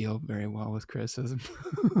always deal very well with criticism.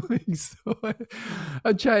 So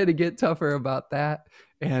I'm trying to get tougher about that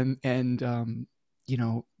and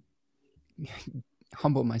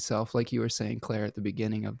humble myself, like you were saying, Claire, at the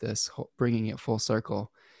beginning of this, bringing it full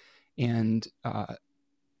circle. And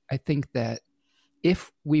I think that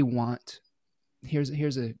if we want, here's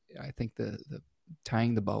I think the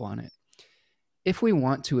tying the bow on it. If we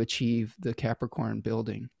want to achieve the Capricorn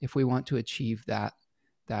building, if we want to achieve that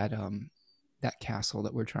castle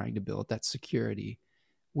that we're trying to build, that security,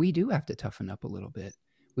 we do have to toughen up a little bit.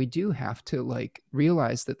 We do have to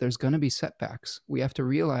realize that there's going to be setbacks. We have to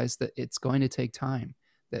realize that it's going to take time,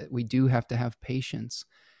 that we do have to have patience,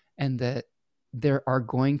 and that there are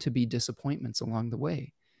going to be disappointments along the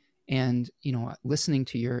way. And, listening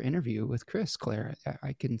to your interview with Chris, Claire,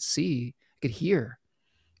 I could hear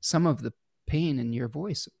some of the pain in your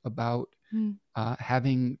voice about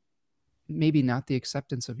having maybe not the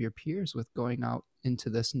acceptance of your peers with going out into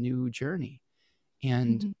this new journey.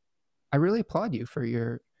 And I really applaud you for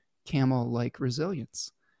your camel-like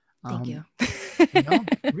resilience. Thank you.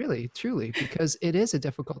 Really, truly, because it is a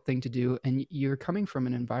difficult thing to do. And you're coming from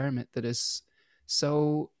an environment that is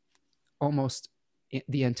so almost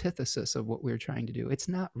the antithesis of what we're trying to do. It's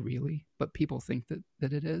not really, but people think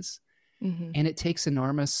that it is. Mm-hmm. And it takes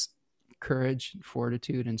enormous courage,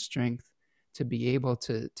 fortitude, and strength to be able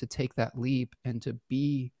to take that leap and to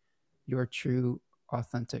be your true,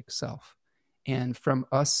 authentic self. And from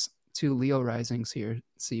us to Leo risings here,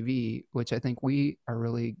 CV, which I think we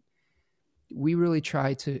really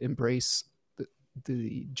try to embrace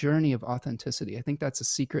the journey of authenticity. I think that's a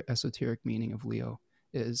secret esoteric meaning of Leo,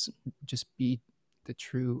 is just be the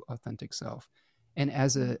true authentic self. And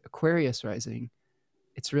as a Aquarius rising,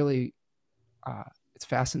 it's really, it's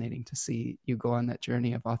fascinating to see you go on that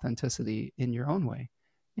journey of authenticity in your own way.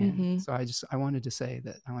 And so I wanted to say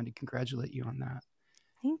that I wanted to congratulate you on that.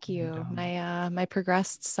 Thank you. My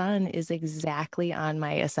progressed sun is exactly on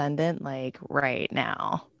my ascendant, like right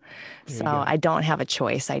now. So I don't have a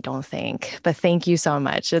choice, I don't think. But thank you so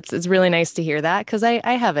much. It's really nice to hear that, because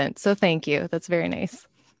I haven't. So thank you. That's very nice.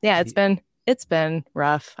 Yeah, it's been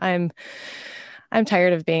rough. I'm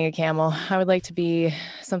tired of being a camel. I would like to be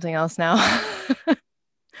something else now.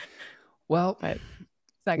 Well, but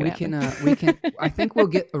it's not gonna happen. We can. I think we'll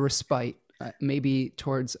get a respite. Maybe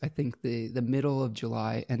towards, I think the middle of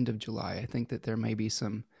July, end of July. I think that there may be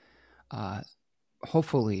some.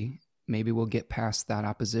 Hopefully, maybe we'll get past that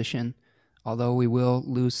opposition. Although we will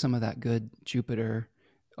lose some of that good Jupiter,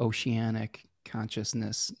 oceanic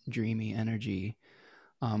consciousness, dreamy energy.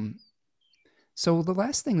 So the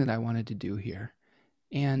last thing that I wanted to do here,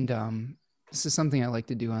 and this is something I like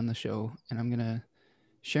to do on the show, and I'm gonna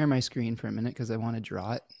share my screen for a minute because I want to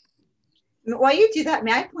draw it. While you do that,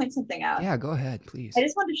 may I point something out? Yeah, go ahead, please. I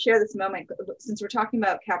just want to share this moment, since we're talking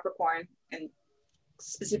about Capricorn and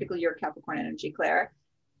specifically your Capricorn energy, Claire.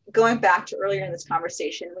 Going back to earlier in this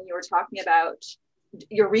conversation when you were talking about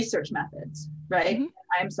your research methods, right?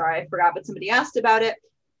 I'm sorry, I forgot, but somebody asked about it.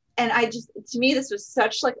 And to me, this was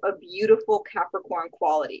such like a beautiful Capricorn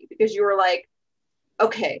quality, because you were like,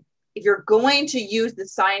 okay, if you're going to use the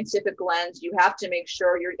scientific lens, you have to make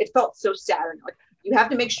sure it felt so Saturn, like, you have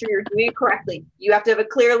to make sure you're doing it correctly. You have to have a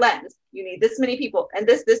clear lens. You need this many people and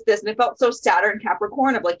this. And it felt so Saturn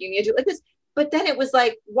Capricorn of like, you need to do it like this. But then it was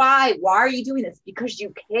like, why are you doing this? Because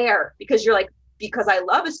you care, because you're like, because I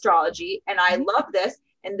love astrology and I love this.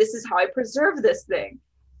 And this is how I preserve this thing.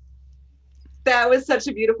 That was such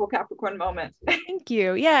a beautiful Capricorn moment. Thank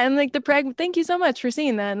you. Yeah. And like thank you so much for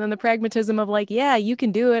seeing that. And then the pragmatism of like, yeah, you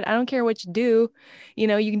can do it. I don't care what you do. You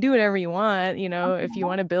know, you can do whatever you want. You know, if you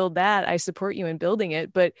want to build that, I support you in building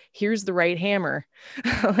it, but here's the right hammer.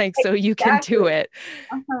 Like, so you can do it.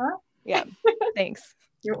 Yeah. Thanks.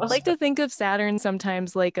 I like to think of Saturn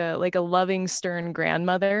sometimes like a loving, stern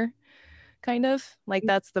grandmother, kind of like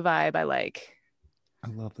that's the vibe I like. I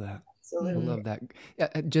love that. I love that.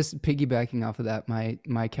 Just piggybacking off of that,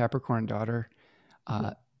 my Capricorn daughter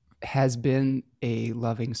has been a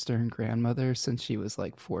loving, stern grandmother since she was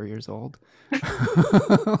like 4 years old.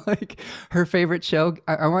 Like her favorite show.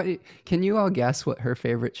 Can you all guess what her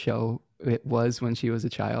favorite show it was when she was a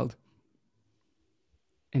child?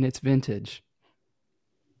 And it's vintage.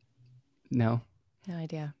 No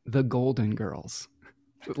idea. The Golden Girls.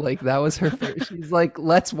 Like that was her first. She's like,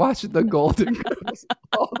 let's watch The Golden Girls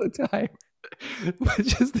all the time,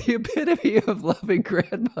 which is the epitome of loving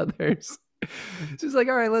grandmothers. She's like,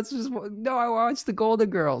 all right, I watch The Golden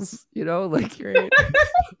Girls, you know, like great.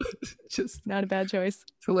 Just not a bad choice.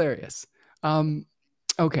 It's hilarious.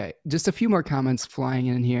 Okay, just a few more comments flying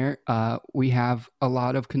in here. We have a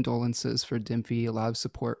lot of condolences for Dimphy, a lot of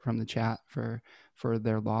support from the chat for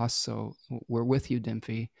their loss. So we're with you,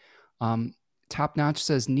 Dimphy. Top Notch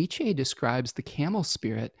says Nietzsche describes the camel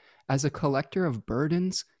spirit as a collector of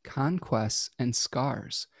burdens, conquests, and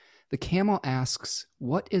scars. The camel asks,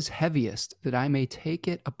 what is heaviest that I may take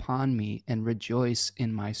it upon me and rejoice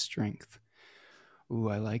in my strength? Ooh,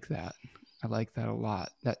 I like that. I like that a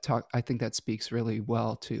lot. I think that speaks really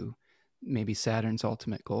well to maybe Saturn's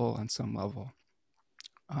ultimate goal on some level.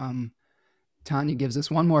 Tanya gives us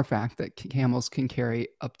one more fact that camels can carry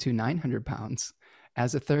up to 900 pounds.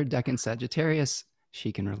 As a third decan Sagittarius,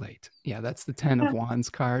 she can relate. Yeah, that's the 10 of Wands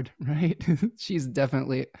card, right? She's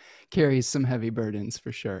definitely carries some heavy burdens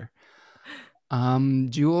for sure.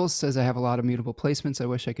 Jules says, I have a lot of mutable placements. I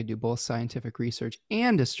wish I could do both scientific research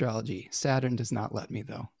and astrology. Saturn does not let me,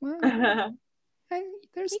 though. Well,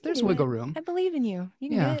 there's wiggle room. I believe in you. You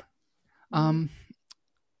can get it.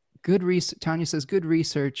 Tanya says, good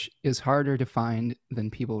research is harder to find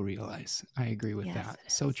than people realize. I agree with that.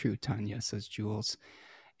 So true, Tanya, says Jules.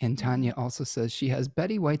 And Tanya also says she has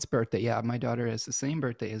Betty White's birthday. Yeah, my daughter has the same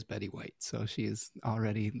birthday as Betty White. So she is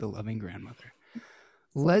already the loving grandmother.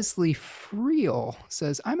 Leslie Friel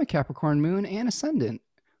says, I'm a Capricorn moon and ascendant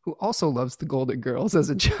who also loves the Golden Girls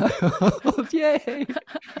as a child. Yay!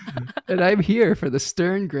 And I'm here for the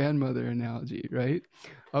stern grandmother analogy, right?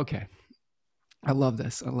 Okay. I love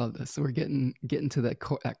this. So we're getting to that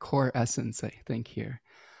core essence, I think, here.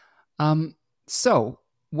 So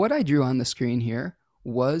what I drew on the screen here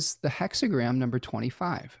was the hexagram number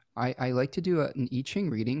 25. I like to do an I Ching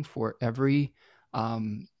reading for every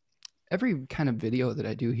kind of video that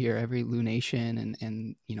I do here, every lunation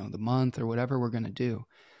and you know, the month or whatever we're going to do.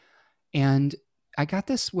 And I got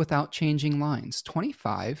this without changing lines.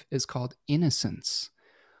 25 is called innocence.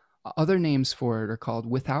 Other names for it are called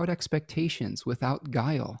without expectations, without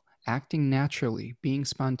guile, acting naturally, being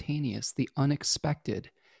spontaneous, the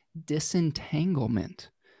unexpected,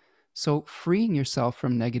 disentanglement. So freeing yourself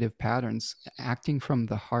from negative patterns, acting from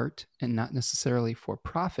the heart and not necessarily for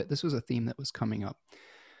profit. This was a theme that was coming up.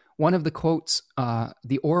 One of the quotes,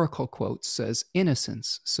 the oracle quotes, says,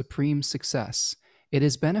 "Innocence, supreme success. It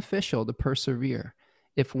is beneficial to persevere.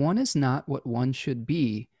 If one is not what one should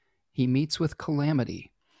be, he meets with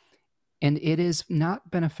calamity. And it is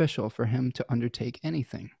not beneficial for him to undertake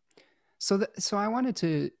anything." So I wanted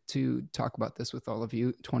to talk about this with all of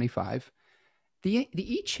you, 25. The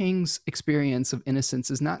I Ching's experience of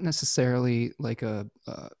innocence is not necessarily like a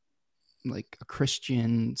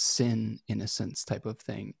Christian sin innocence type of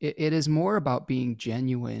thing. It is more about being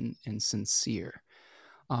genuine and sincere.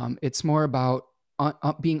 It's more about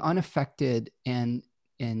being unaffected and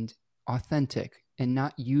authentic, and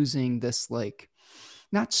not using this, like,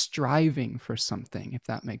 not striving for something, if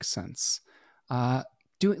that makes sense.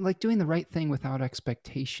 Doing the right thing without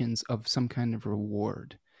expectations of some kind of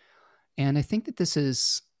reward. And I think that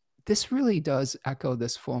this really does echo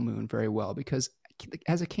this full moon very well, because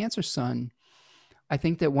as a Cancer sun, I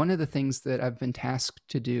think that one of the things that I've been tasked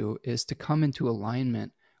to do is to come into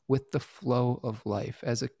alignment with the flow of life,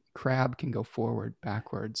 as a crab can go forward,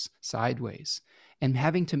 backwards, sideways, and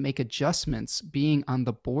having to make adjustments, being on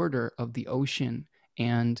the border of the ocean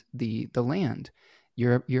and the land.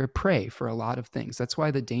 You're a prey for a lot of things. That's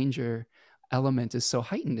why the danger element is so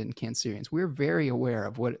heightened in Cancerians. We're very aware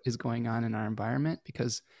of what is going on in our environment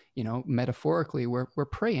because, metaphorically, we're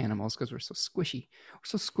prey animals because we're so squishy. We're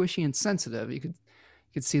so squishy and sensitive. You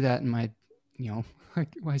could see that in my,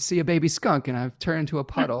 I see a baby skunk and I've turned into a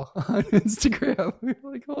puddle on Instagram. We're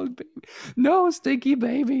like, "Oh, baby, no, stinky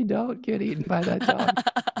baby, don't get eaten by that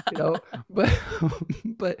dog."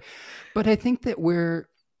 But I think that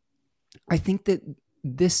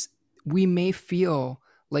we may feel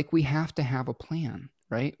like we have to have a plan,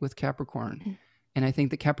 right? With Capricorn. And I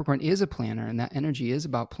think that Capricorn is a planner, and that energy is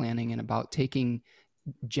about planning and about taking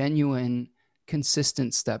genuine,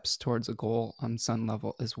 consistent steps towards a goal on sun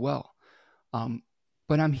level as well.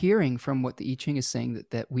 But I'm hearing from what the I Ching is saying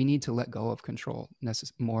that we need to let go of control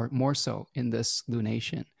more so in this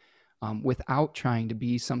lunation, without trying to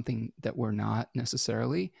be something that we're not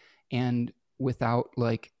necessarily, and without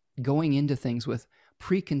like going into things with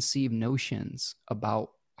preconceived notions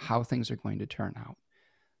about how things are going to turn out.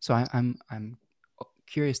 So I'm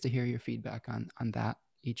curious to hear your feedback on that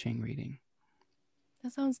I Ching reading.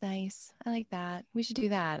 That sounds nice. I like that. We should do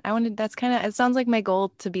that. It sounds like my goal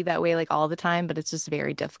to be that way like all the time, but it's just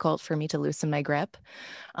very difficult for me to loosen my grip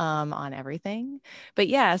on everything. But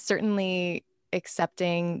yeah, certainly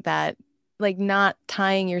accepting that, like, not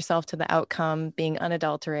tying yourself to the outcome, being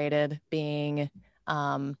unadulterated, being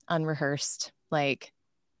unrehearsed. Like,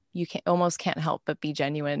 you almost can't help but be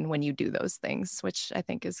genuine when you do those things, which I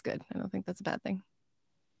think is good. I don't think that's a bad thing.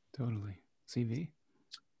 Totally. CV?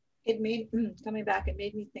 Coming back, it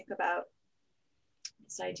made me think about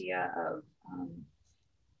this idea of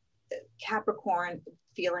Capricorn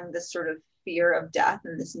feeling this sort of fear of death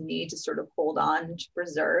and this need to sort of hold on to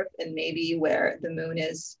preserve, and maybe where the moon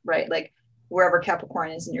is, right? Like wherever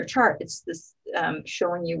Capricorn is in your chart, it's this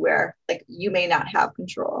showing you where like you may not have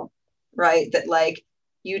control, right? That like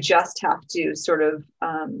you just have to sort of,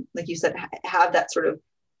 like you said, have that sort of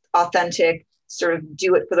authentic, sort of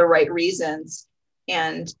do it for the right reasons,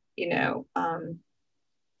 and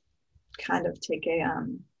kind of take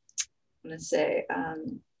I'm going to say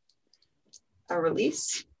a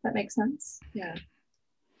release. That makes sense. Yeah.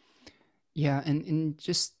 Yeah. And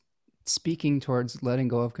just speaking towards letting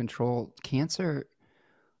go of control, Cancer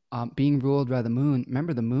being ruled by the moon.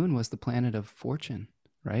 Remember, the moon was the planet of fortune,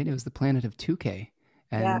 right? It was the planet of 2K.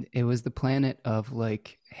 And It was the planet of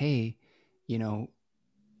like, hey,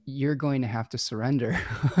 you're going to have to surrender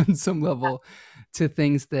on some level to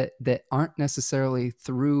things that aren't necessarily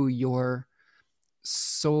through your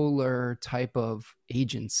solar type of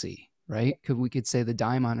agency, right? We could say the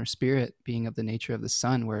daimon or spirit being of the nature of the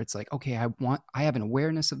sun, where it's like, okay, I have an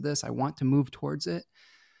awareness of this. I want to move towards it.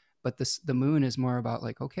 But the moon is more about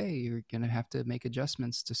like, okay, you're going to have to make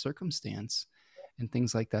adjustments to circumstance and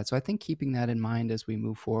things like that. So I think keeping that in mind as we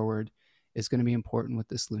move forward is going to be important with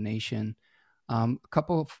this lunation. A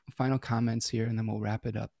couple of final comments here, and then we'll wrap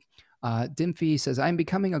it up. Dimphy says, "I'm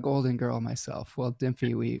becoming a golden girl myself." Well,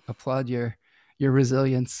 Dimphy, we applaud your your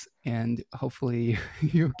resilience, and hopefully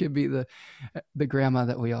you can be the grandma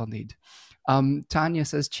that we all need. Tanya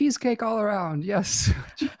says cheesecake all around. Yes.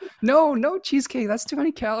 No cheesecake. That's too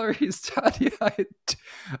many calories, Tanya. I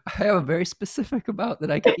have a very specific amount that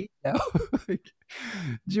I can eat now.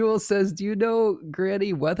 Jules says, do you know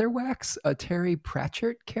Granny Weatherwax, a Terry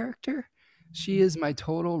Pratchett character? She is my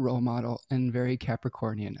total role model and very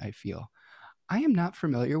Capricornian, I feel. I am not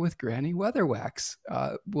familiar with Granny Weatherwax.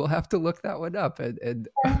 We'll have to look that one up. And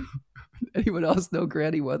anyone else know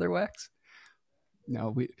Granny Weatherwax?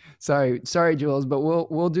 No, sorry, Jules, but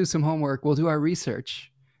we'll do some homework. We'll do our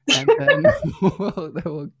research, and then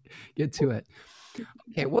we'll get to it.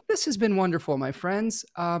 Okay, well, this has been wonderful, my friends.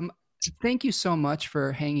 Thank you so much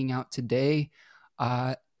for hanging out today.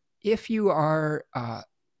 If you are,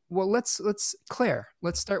 Claire,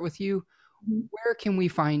 let's start with you. Where can we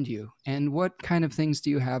find you, and what kind of things do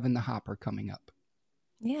you have in the hopper coming up?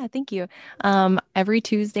 Yeah, thank you. Every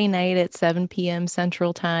Tuesday night at 7 p.m.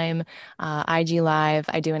 Central Time, IG Live,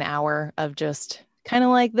 I do an hour of just kind of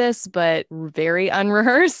like this, but very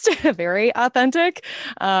unrehearsed, very authentic.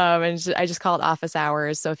 And I just call it office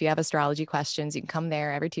hours. So if you have astrology questions, you can come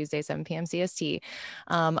there every Tuesday, 7 p.m. CST.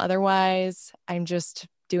 Otherwise, I'm just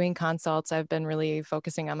doing consults. I've been really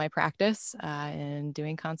focusing on my practice and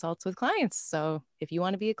doing consults with clients. So if you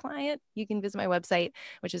want to be a client, you can visit my website,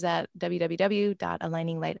 which is at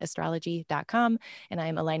www.aligninglightastrology.com. And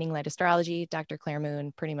I'm Aligning Light Astrology, Dr. Claire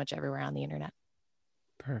Moon, pretty much everywhere on the internet.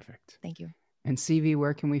 Perfect. Thank you. And CV,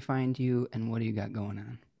 where can we find you, and what do you got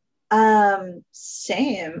going on?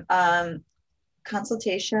 Same.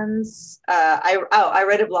 Consultations. I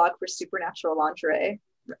write a blog for Supernatural Lingerie.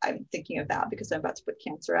 I'm thinking of that because I'm about to put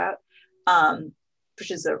Cancer out,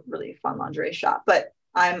 which is a really fun lingerie shop. But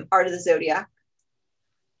I'm Art of the Zodiac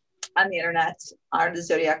on the internet, Art of the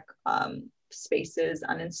Zodiac spaces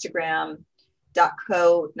on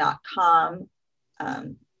Instagram.co.com.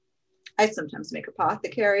 I sometimes make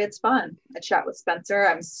apothecary. It's fun. I chat with Spencer.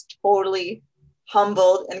 I'm totally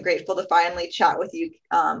humbled and grateful to finally chat with you,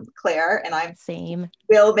 Claire. And I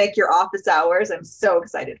will make your office hours. I'm so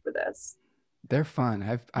excited for this. They're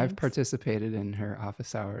fun. I've participated in her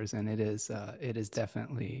office hours, and it is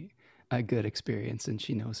definitely a good experience, and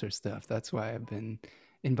she knows her stuff. That's why I've been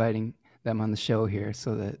inviting them on the show here,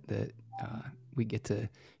 so that we get to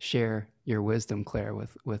share your wisdom, Claire,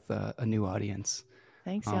 with a new audience.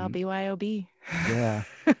 Thanks, y'all. BYOB. Yeah.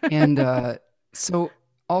 And so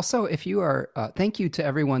also, if you are, thank you to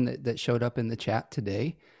everyone that showed up in the chat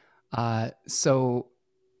today. So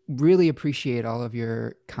really appreciate all of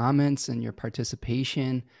your comments and your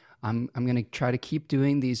participation. I'm going to try to keep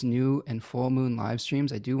doing these new and full moon live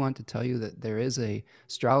streams. I do want to tell you that there is a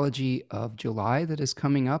Astrology of July that is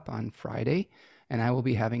coming up on Friday, and I will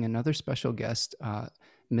be having another special guest,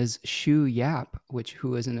 Ms. Shu Yap,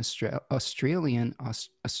 who is an Australian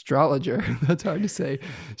astrologer. That's hard to say.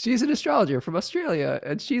 She's an astrologer from Australia,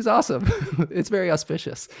 and she's awesome. It's very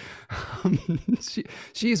auspicious.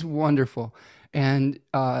 She's wonderful. And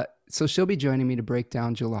so she'll be joining me to break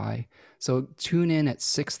down July. So tune in at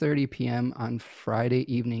 6:30 p.m. on Friday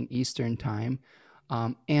evening Eastern time.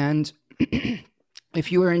 And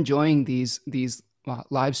if you are enjoying these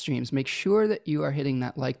live streams, make sure that you are hitting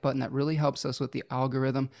that like button. That really helps us with the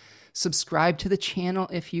algorithm. Subscribe to the channel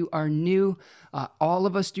if you are new. All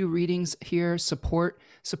of us do readings here. Support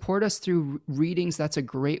us through readings. That's a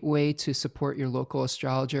great way to support your local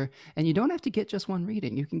astrologer. And you don't have to get just one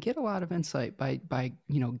reading. You can get a lot of insight by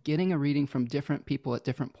getting a reading from different people at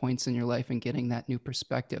different points in your life and getting that new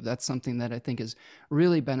perspective. That's something that I think is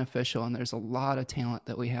really beneficial. And there's a lot of talent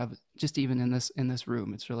that we have just even in this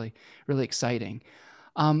room. It's really, really exciting.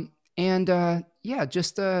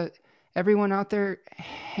 Everyone out there,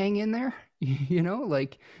 hang in there, be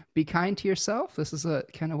kind to yourself. This is a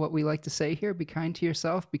kind of what we like to say here. Be kind to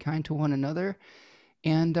yourself, be kind to one another.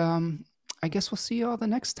 And I guess we'll see you all the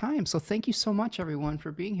next time. So thank you so much, everyone,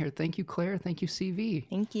 for being here. Thank you, Claire. Thank you, CV.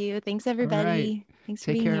 Thank you. Thanks, everybody. All right. Thanks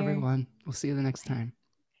for being here. Take care, everyone. We'll see you the next time.